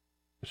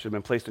that should have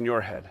been placed on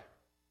your head.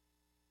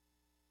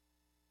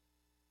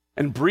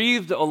 And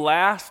breathed a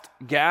last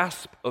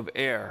gasp of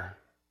air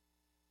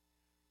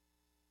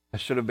that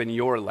should have been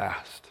your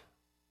last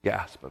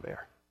gasp of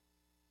air.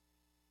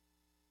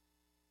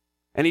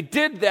 And he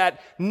did that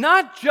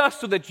not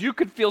just so that you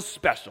could feel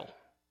special.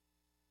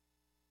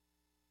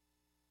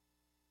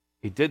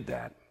 He did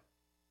that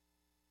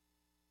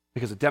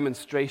because a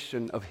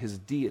demonstration of his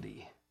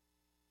deity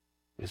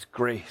is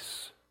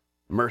grace,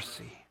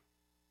 mercy,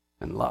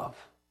 and love.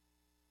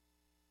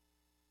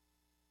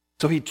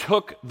 So he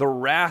took the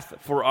wrath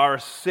for our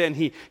sin.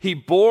 He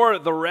bore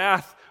the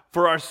wrath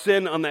for our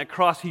sin on that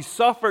cross. He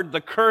suffered the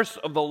curse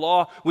of the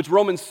law, which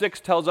Romans 6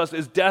 tells us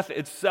is death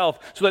itself,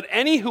 so that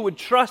any who would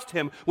trust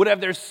him would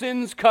have their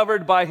sins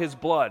covered by his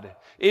blood.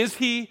 Is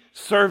he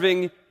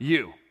serving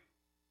you?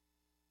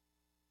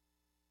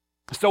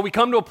 So we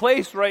come to a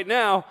place right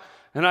now,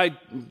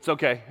 it's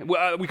okay.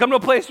 We come to a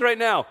place right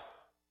now.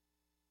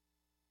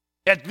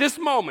 At this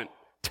moment,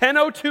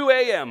 10:02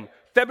 a.m.,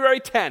 February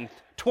 10th,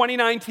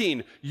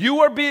 2019, you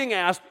are being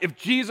asked if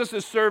Jesus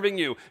is serving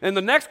you. And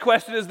the next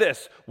question is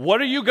this: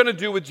 what are you going to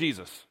do with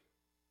Jesus?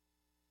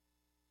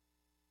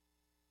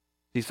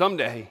 See,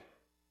 someday,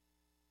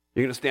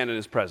 you're going to stand in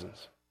his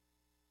presence.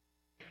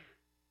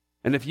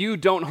 And if you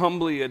don't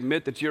humbly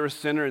admit that you're a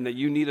sinner and that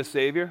you need a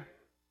Savior,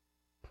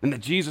 and that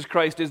Jesus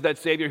Christ is that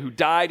Savior who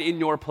died in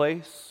your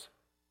place,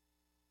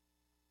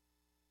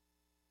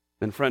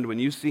 then friend, when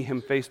you see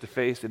him face to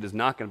face, it is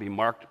not going to be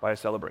marked by a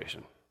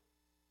celebration.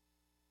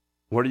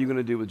 What are you going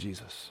to do with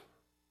Jesus?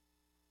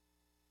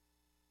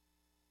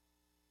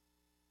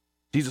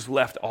 Jesus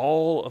left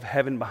all of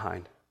heaven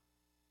behind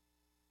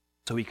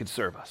so he could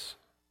serve us.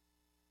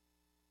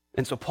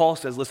 And so Paul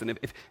says, listen,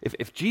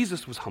 if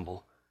Jesus was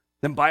humble,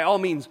 then by all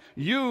means,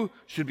 you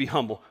should be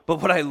humble.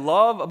 But what I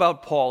love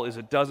about Paul is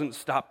it doesn't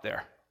stop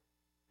there.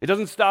 It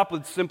doesn't stop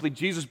with simply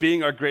Jesus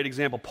being our great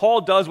example.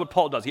 Paul does what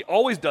Paul does. He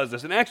always does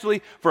this. And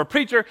actually, for a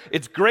preacher,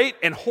 it's great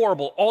and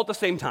horrible all at the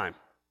same time,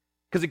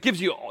 because it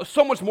gives you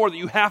so much more that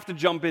you have to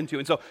jump into.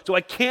 And so I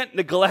can't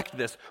neglect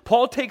this.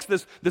 Paul takes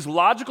this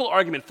logical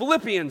argument.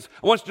 Philippians,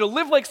 I want you to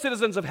live like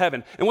citizens of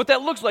heaven. And what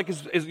that looks like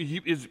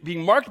is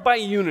being marked by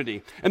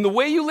unity. And the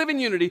way you live in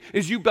unity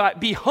is you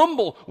be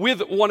humble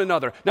with one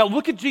another. Now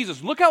look at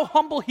Jesus. Look how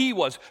humble he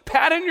was.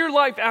 Pattern your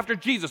life after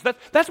Jesus.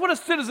 That's what a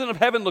citizen of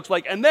heaven looks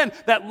like. And then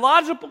that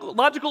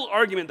logical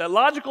argument, that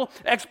logical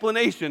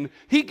explanation,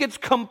 he gets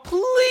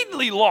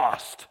completely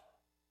lost.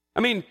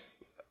 I mean,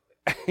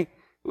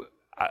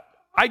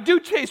 I do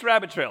chase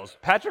rabbit trails.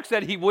 Patrick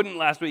said he wouldn't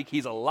last week.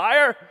 He's a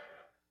liar.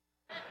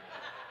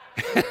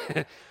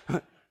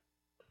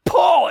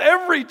 Paul,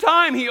 every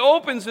time he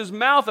opens his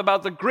mouth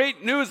about the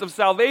great news of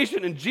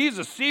salvation in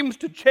Jesus, seems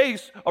to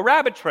chase a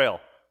rabbit trail.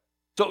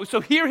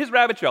 So hear his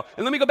rabbit trail.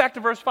 And let me go back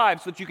to verse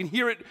 5 so that you can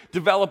hear it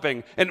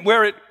developing and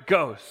where it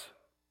goes.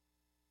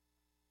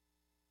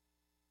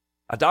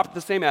 Adopt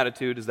the same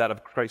attitude as that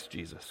of Christ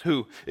Jesus,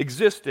 who,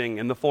 existing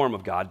in the form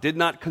of God, did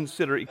not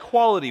consider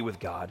equality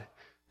with God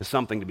as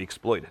something to be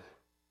exploited.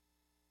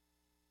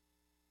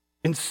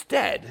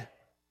 Instead,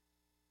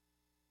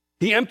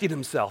 he emptied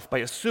himself by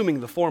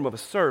assuming the form of a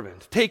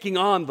servant, taking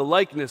on the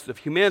likeness of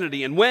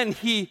humanity, and when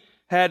he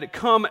had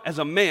come as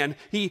a man,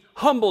 he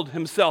humbled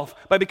himself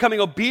by becoming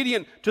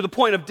obedient to the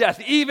point of death,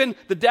 even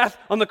the death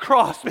on the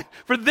cross.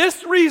 For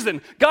this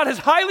reason, God has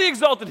highly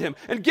exalted him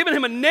and given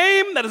him a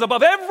name that is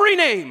above every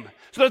name,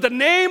 so that at the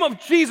name of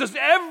Jesus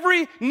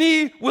every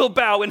knee will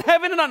bow in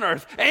heaven and on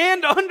earth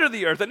and under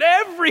the earth, and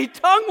every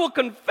tongue will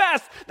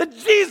confess that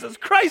Jesus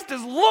Christ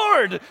is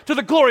Lord, to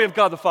the glory of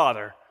God the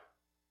Father.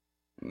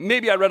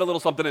 Maybe I read a little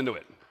something into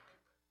it.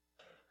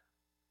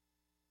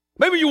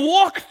 Maybe you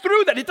walk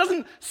through that. It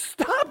doesn't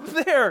stop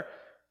there.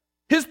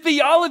 His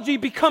theology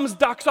becomes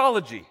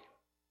doxology.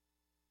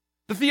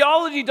 The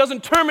theology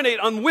doesn't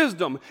terminate on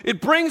wisdom. It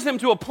brings him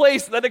to a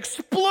place that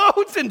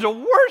explodes into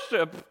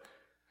worship.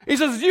 He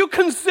says, you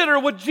consider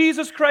what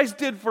Jesus Christ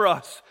did for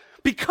us.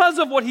 Because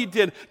of what he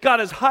did, God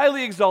has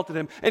highly exalted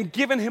him and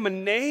given him a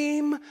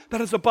name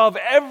that is above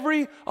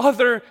every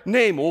other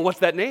name. Well, what's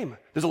that name?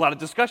 There's a lot of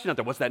discussion out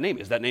there. What's that name?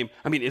 Is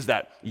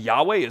that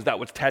Yahweh? Is that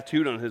what's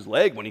tattooed on his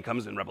leg when he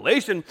comes in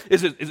Revelation?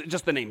 Is it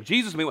just the name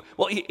Jesus?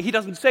 Well, he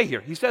doesn't say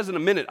here. He says in a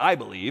minute, I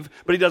believe,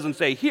 but he doesn't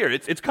say here.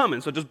 It's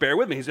coming, so just bear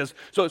with me. He says,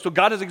 so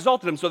God has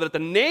exalted him so that at the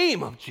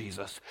name of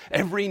Jesus,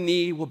 every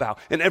knee will bow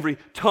and every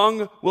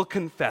tongue will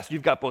confess.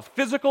 You've got both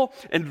physical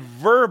and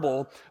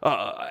verbal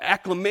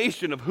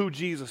acclamation of who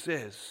Jesus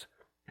is.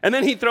 And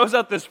then he throws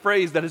out this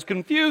phrase that has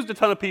confused a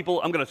ton of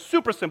people. I'm going to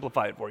super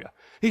simplify it for you.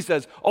 He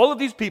says, all of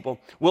these people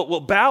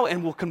will bow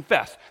and will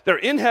confess. They're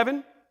in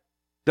heaven,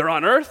 they're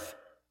on earth,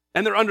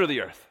 and they're under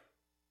the earth.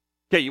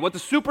 Okay, you want the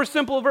super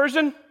simple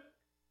version?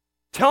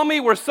 Tell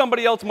me where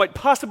somebody else might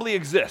possibly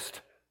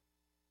exist.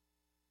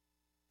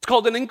 It's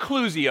called an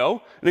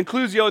inclusio. An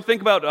inclusio,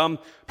 think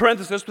about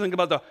parenthesis, think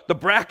about the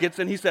brackets,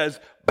 and he says,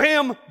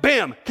 bam,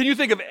 bam. Can you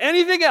think of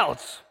anything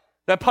else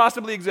that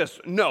possibly exists?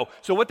 No.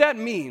 So what that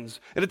means,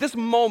 and at this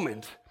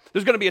moment,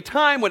 there's going to be a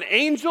time when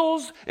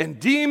angels and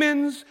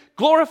demons,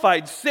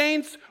 glorified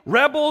saints,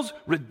 rebels,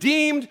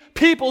 redeemed,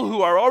 people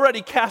who are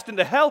already cast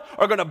into hell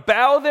are going to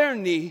bow their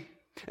knee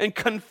and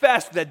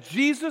confess that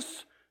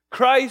Jesus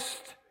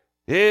Christ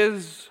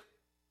is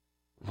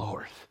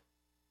Lord.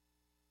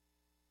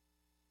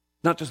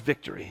 Not just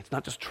victory, it's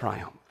not just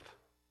triumph.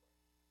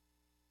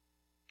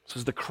 This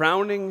is the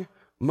crowning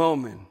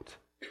moment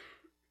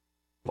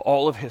of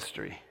all of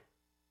history,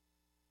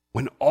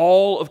 when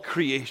all of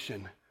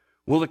creation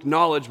will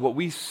acknowledge what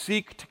we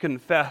seek to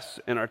confess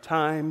in our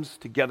times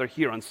together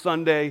here on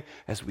Sunday,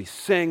 as we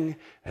sing,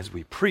 as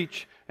we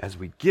preach, as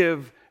we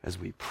give, as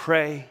we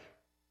pray,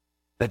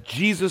 that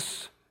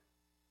Jesus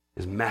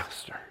is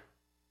master,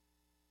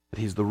 that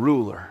he's the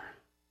ruler,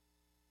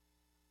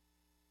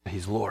 that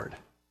he's Lord.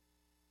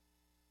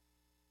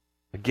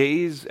 A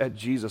gaze at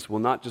Jesus will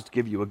not just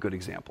give you a good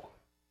example.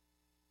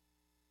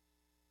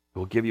 It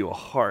will give you a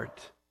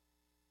heart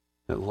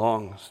that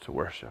longs to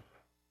worship.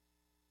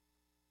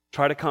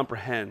 Try to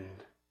comprehend,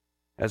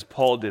 as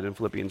Paul did in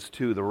Philippians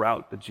 2, the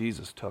route that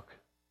Jesus took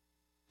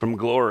from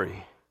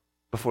glory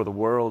before the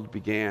world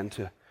began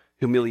to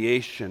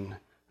humiliation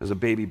as a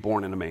baby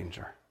born in a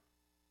manger.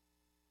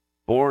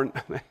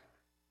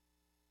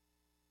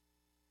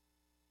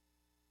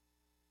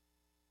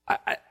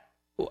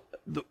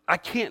 I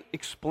can't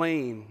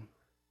explain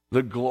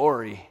the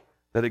glory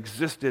that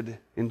existed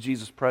in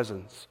Jesus'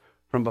 presence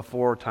from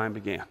before time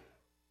began.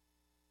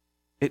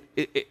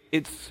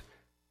 It's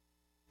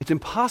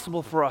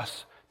impossible for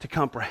us to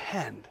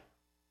comprehend.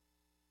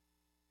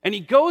 And he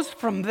goes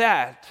from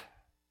that,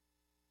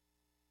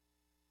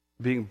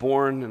 being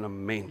born in a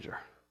manger,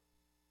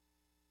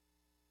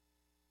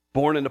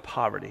 born into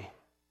poverty,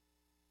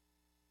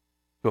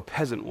 to a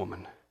peasant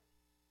woman,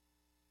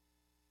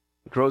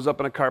 grows up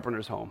in a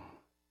carpenter's home.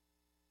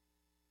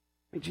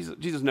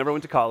 Jesus never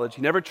went to college.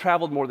 He never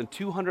traveled more than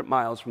 200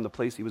 miles from the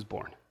place he was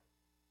born.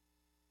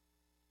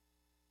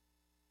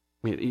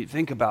 I mean, you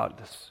think about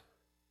this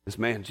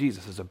man,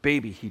 Jesus, as a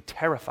baby, he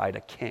terrified a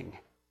king.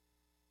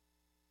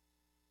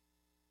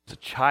 As a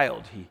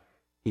child,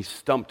 he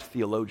stumped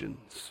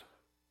theologians.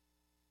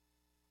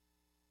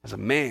 As a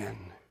man,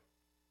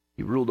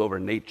 he ruled over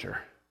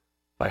nature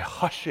by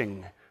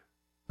hushing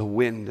the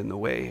wind and the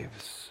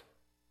waves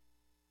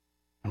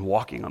and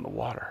walking on the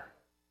water.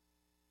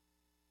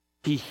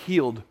 He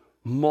healed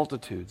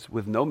multitudes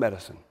with no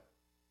medicine.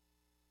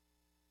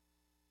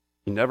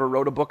 He never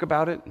wrote a book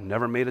about it,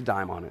 never made a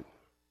dime on it.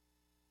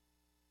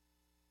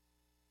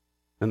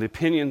 And the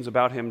opinions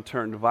about him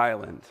turned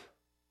violent.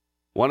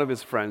 One of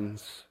his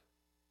friends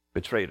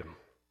betrayed him.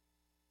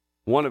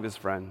 One of his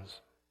friends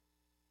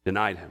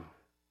denied him.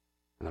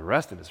 And the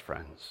rest of his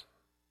friends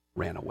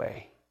ran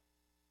away.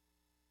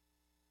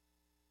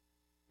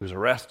 He was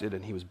arrested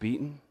and he was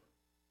beaten.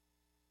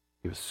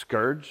 He was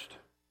scourged.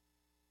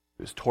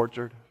 He was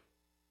tortured.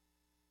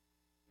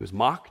 He was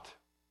mocked.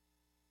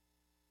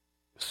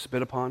 He was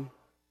spit upon.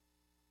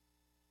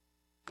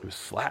 He was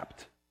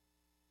slapped.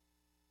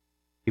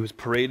 He was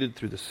paraded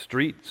through the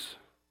streets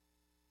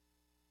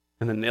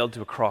and then nailed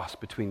to a cross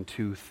between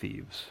two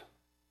thieves.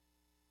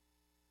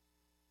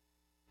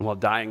 And while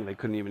dying, they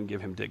couldn't even give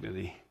him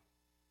dignity.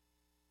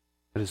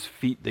 At his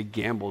feet, they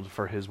gambled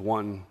for his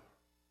one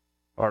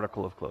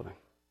article of clothing.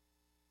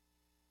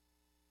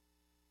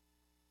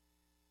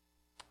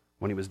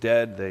 When he was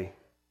dead, they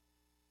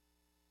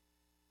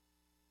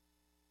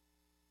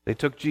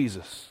took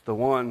Jesus, the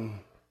one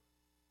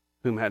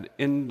whom had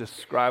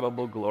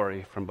indescribable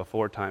glory from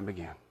before time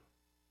began.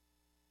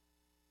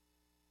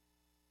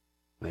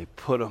 They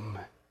put him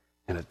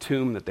in a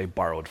tomb that they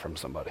borrowed from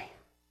somebody.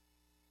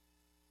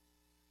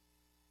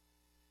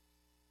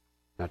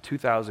 Now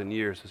 2,000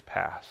 years has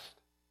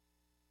passed.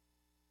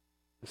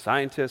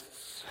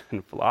 Scientists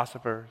and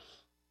philosophers,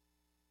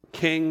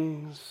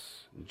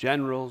 kings, and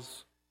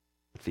generals,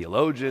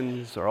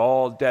 theologians are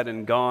all dead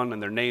and gone,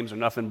 and their names are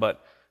nothing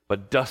but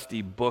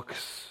dusty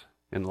books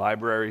in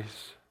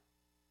libraries.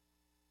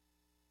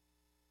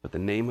 But the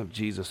name of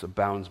Jesus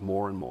abounds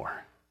more and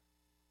more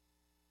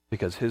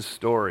because his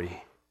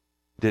story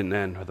didn't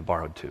end with a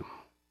borrowed tomb.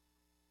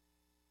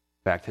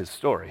 In fact, his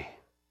story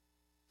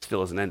still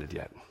hasn't ended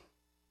yet.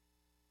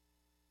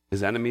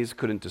 His enemies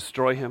couldn't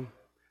destroy him.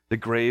 The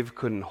grave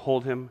couldn't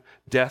hold him.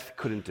 Death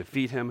couldn't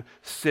defeat him.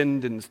 Sin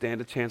didn't stand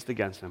a chance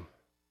against him.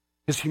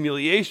 His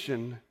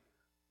humiliation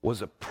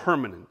was a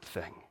permanent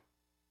thing.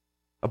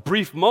 A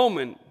brief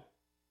moment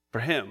for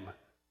him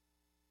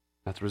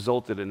that's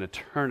resulted in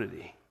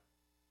eternity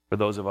for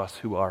those of us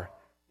who are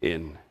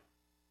in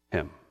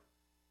him.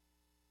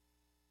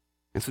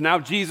 And so now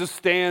Jesus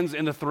stands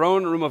in the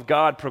throne room of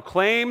God,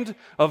 proclaimed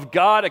of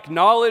God,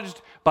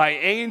 acknowledged by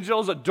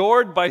angels,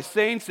 adored by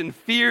saints, and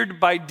feared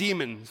by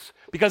demons.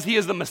 Because he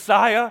is the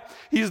Messiah,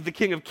 he is the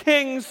King of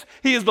Kings,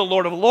 he is the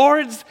Lord of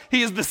Lords,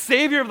 he is the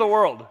Savior of the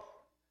world.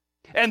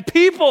 And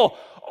people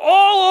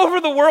all over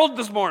the world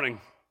this morning,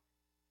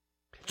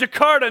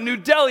 Jakarta, New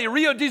Delhi,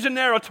 Rio de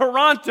Janeiro,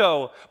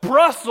 Toronto,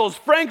 Brussels,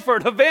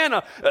 Frankfurt,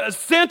 Havana,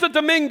 Santo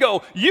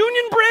Domingo,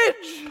 Union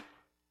Bridge,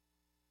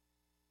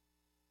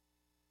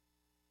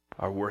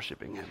 are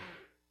worshiping him.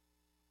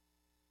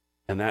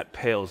 And that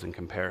pales in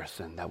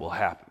comparison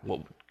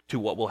to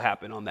what will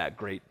happen on that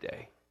great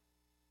day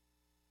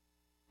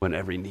when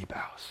every knee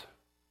bows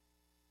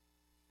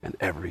and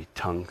every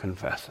tongue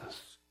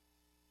confesses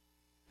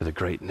to the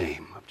great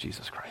name of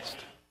Jesus Christ.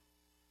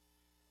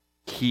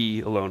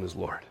 He alone is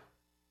Lord.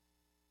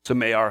 So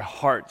may our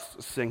hearts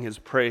sing his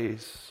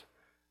praise,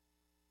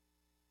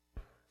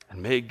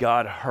 and may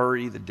God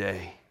hurry the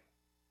day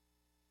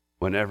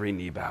when every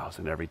knee bows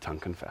and every tongue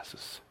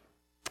confesses.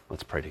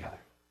 Let's pray together.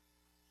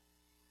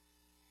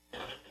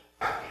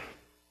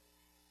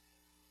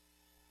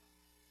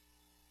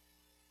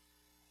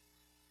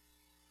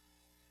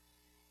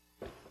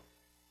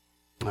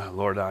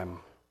 Lord, I'm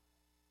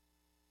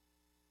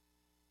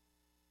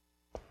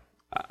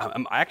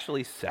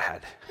actually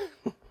sad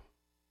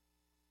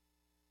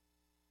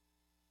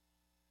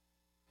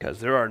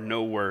because there are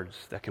no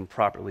words that can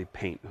properly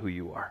paint who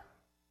you are.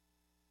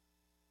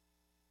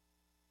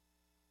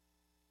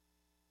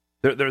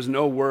 There's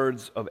no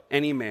words of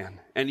any man,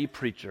 any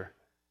preacher,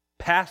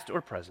 past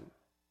or present.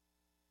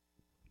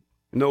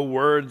 No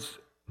words,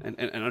 and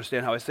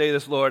understand how I say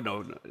this, Lord,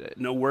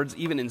 no words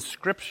even in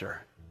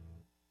Scripture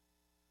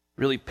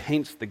really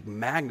paints the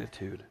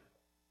magnitude,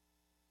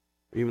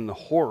 or even the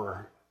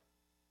horror,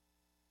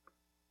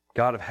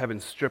 God of heaven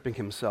stripping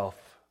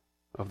himself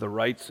of the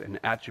rights and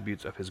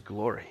attributes of his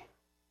glory,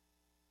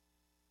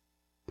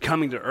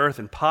 coming to earth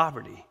in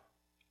poverty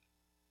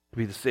to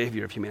be the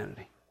Savior of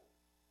humanity.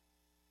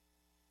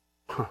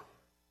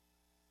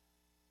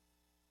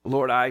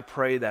 Lord, I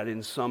pray that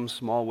in some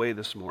small way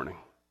this morning,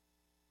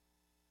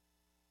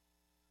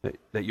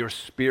 that your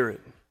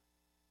Spirit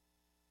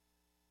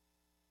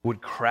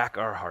would crack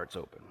our hearts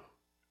open.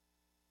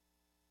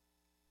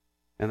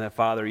 And that,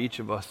 Father, each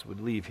of us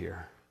would leave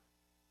here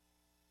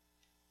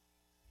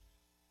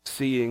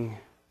seeing,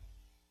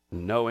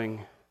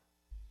 knowing,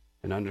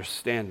 and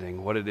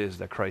understanding what it is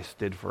that Christ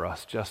did for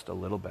us just a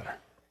little better.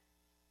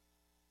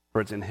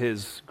 For it's in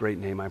his great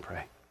name I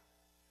pray.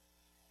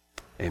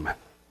 Amen.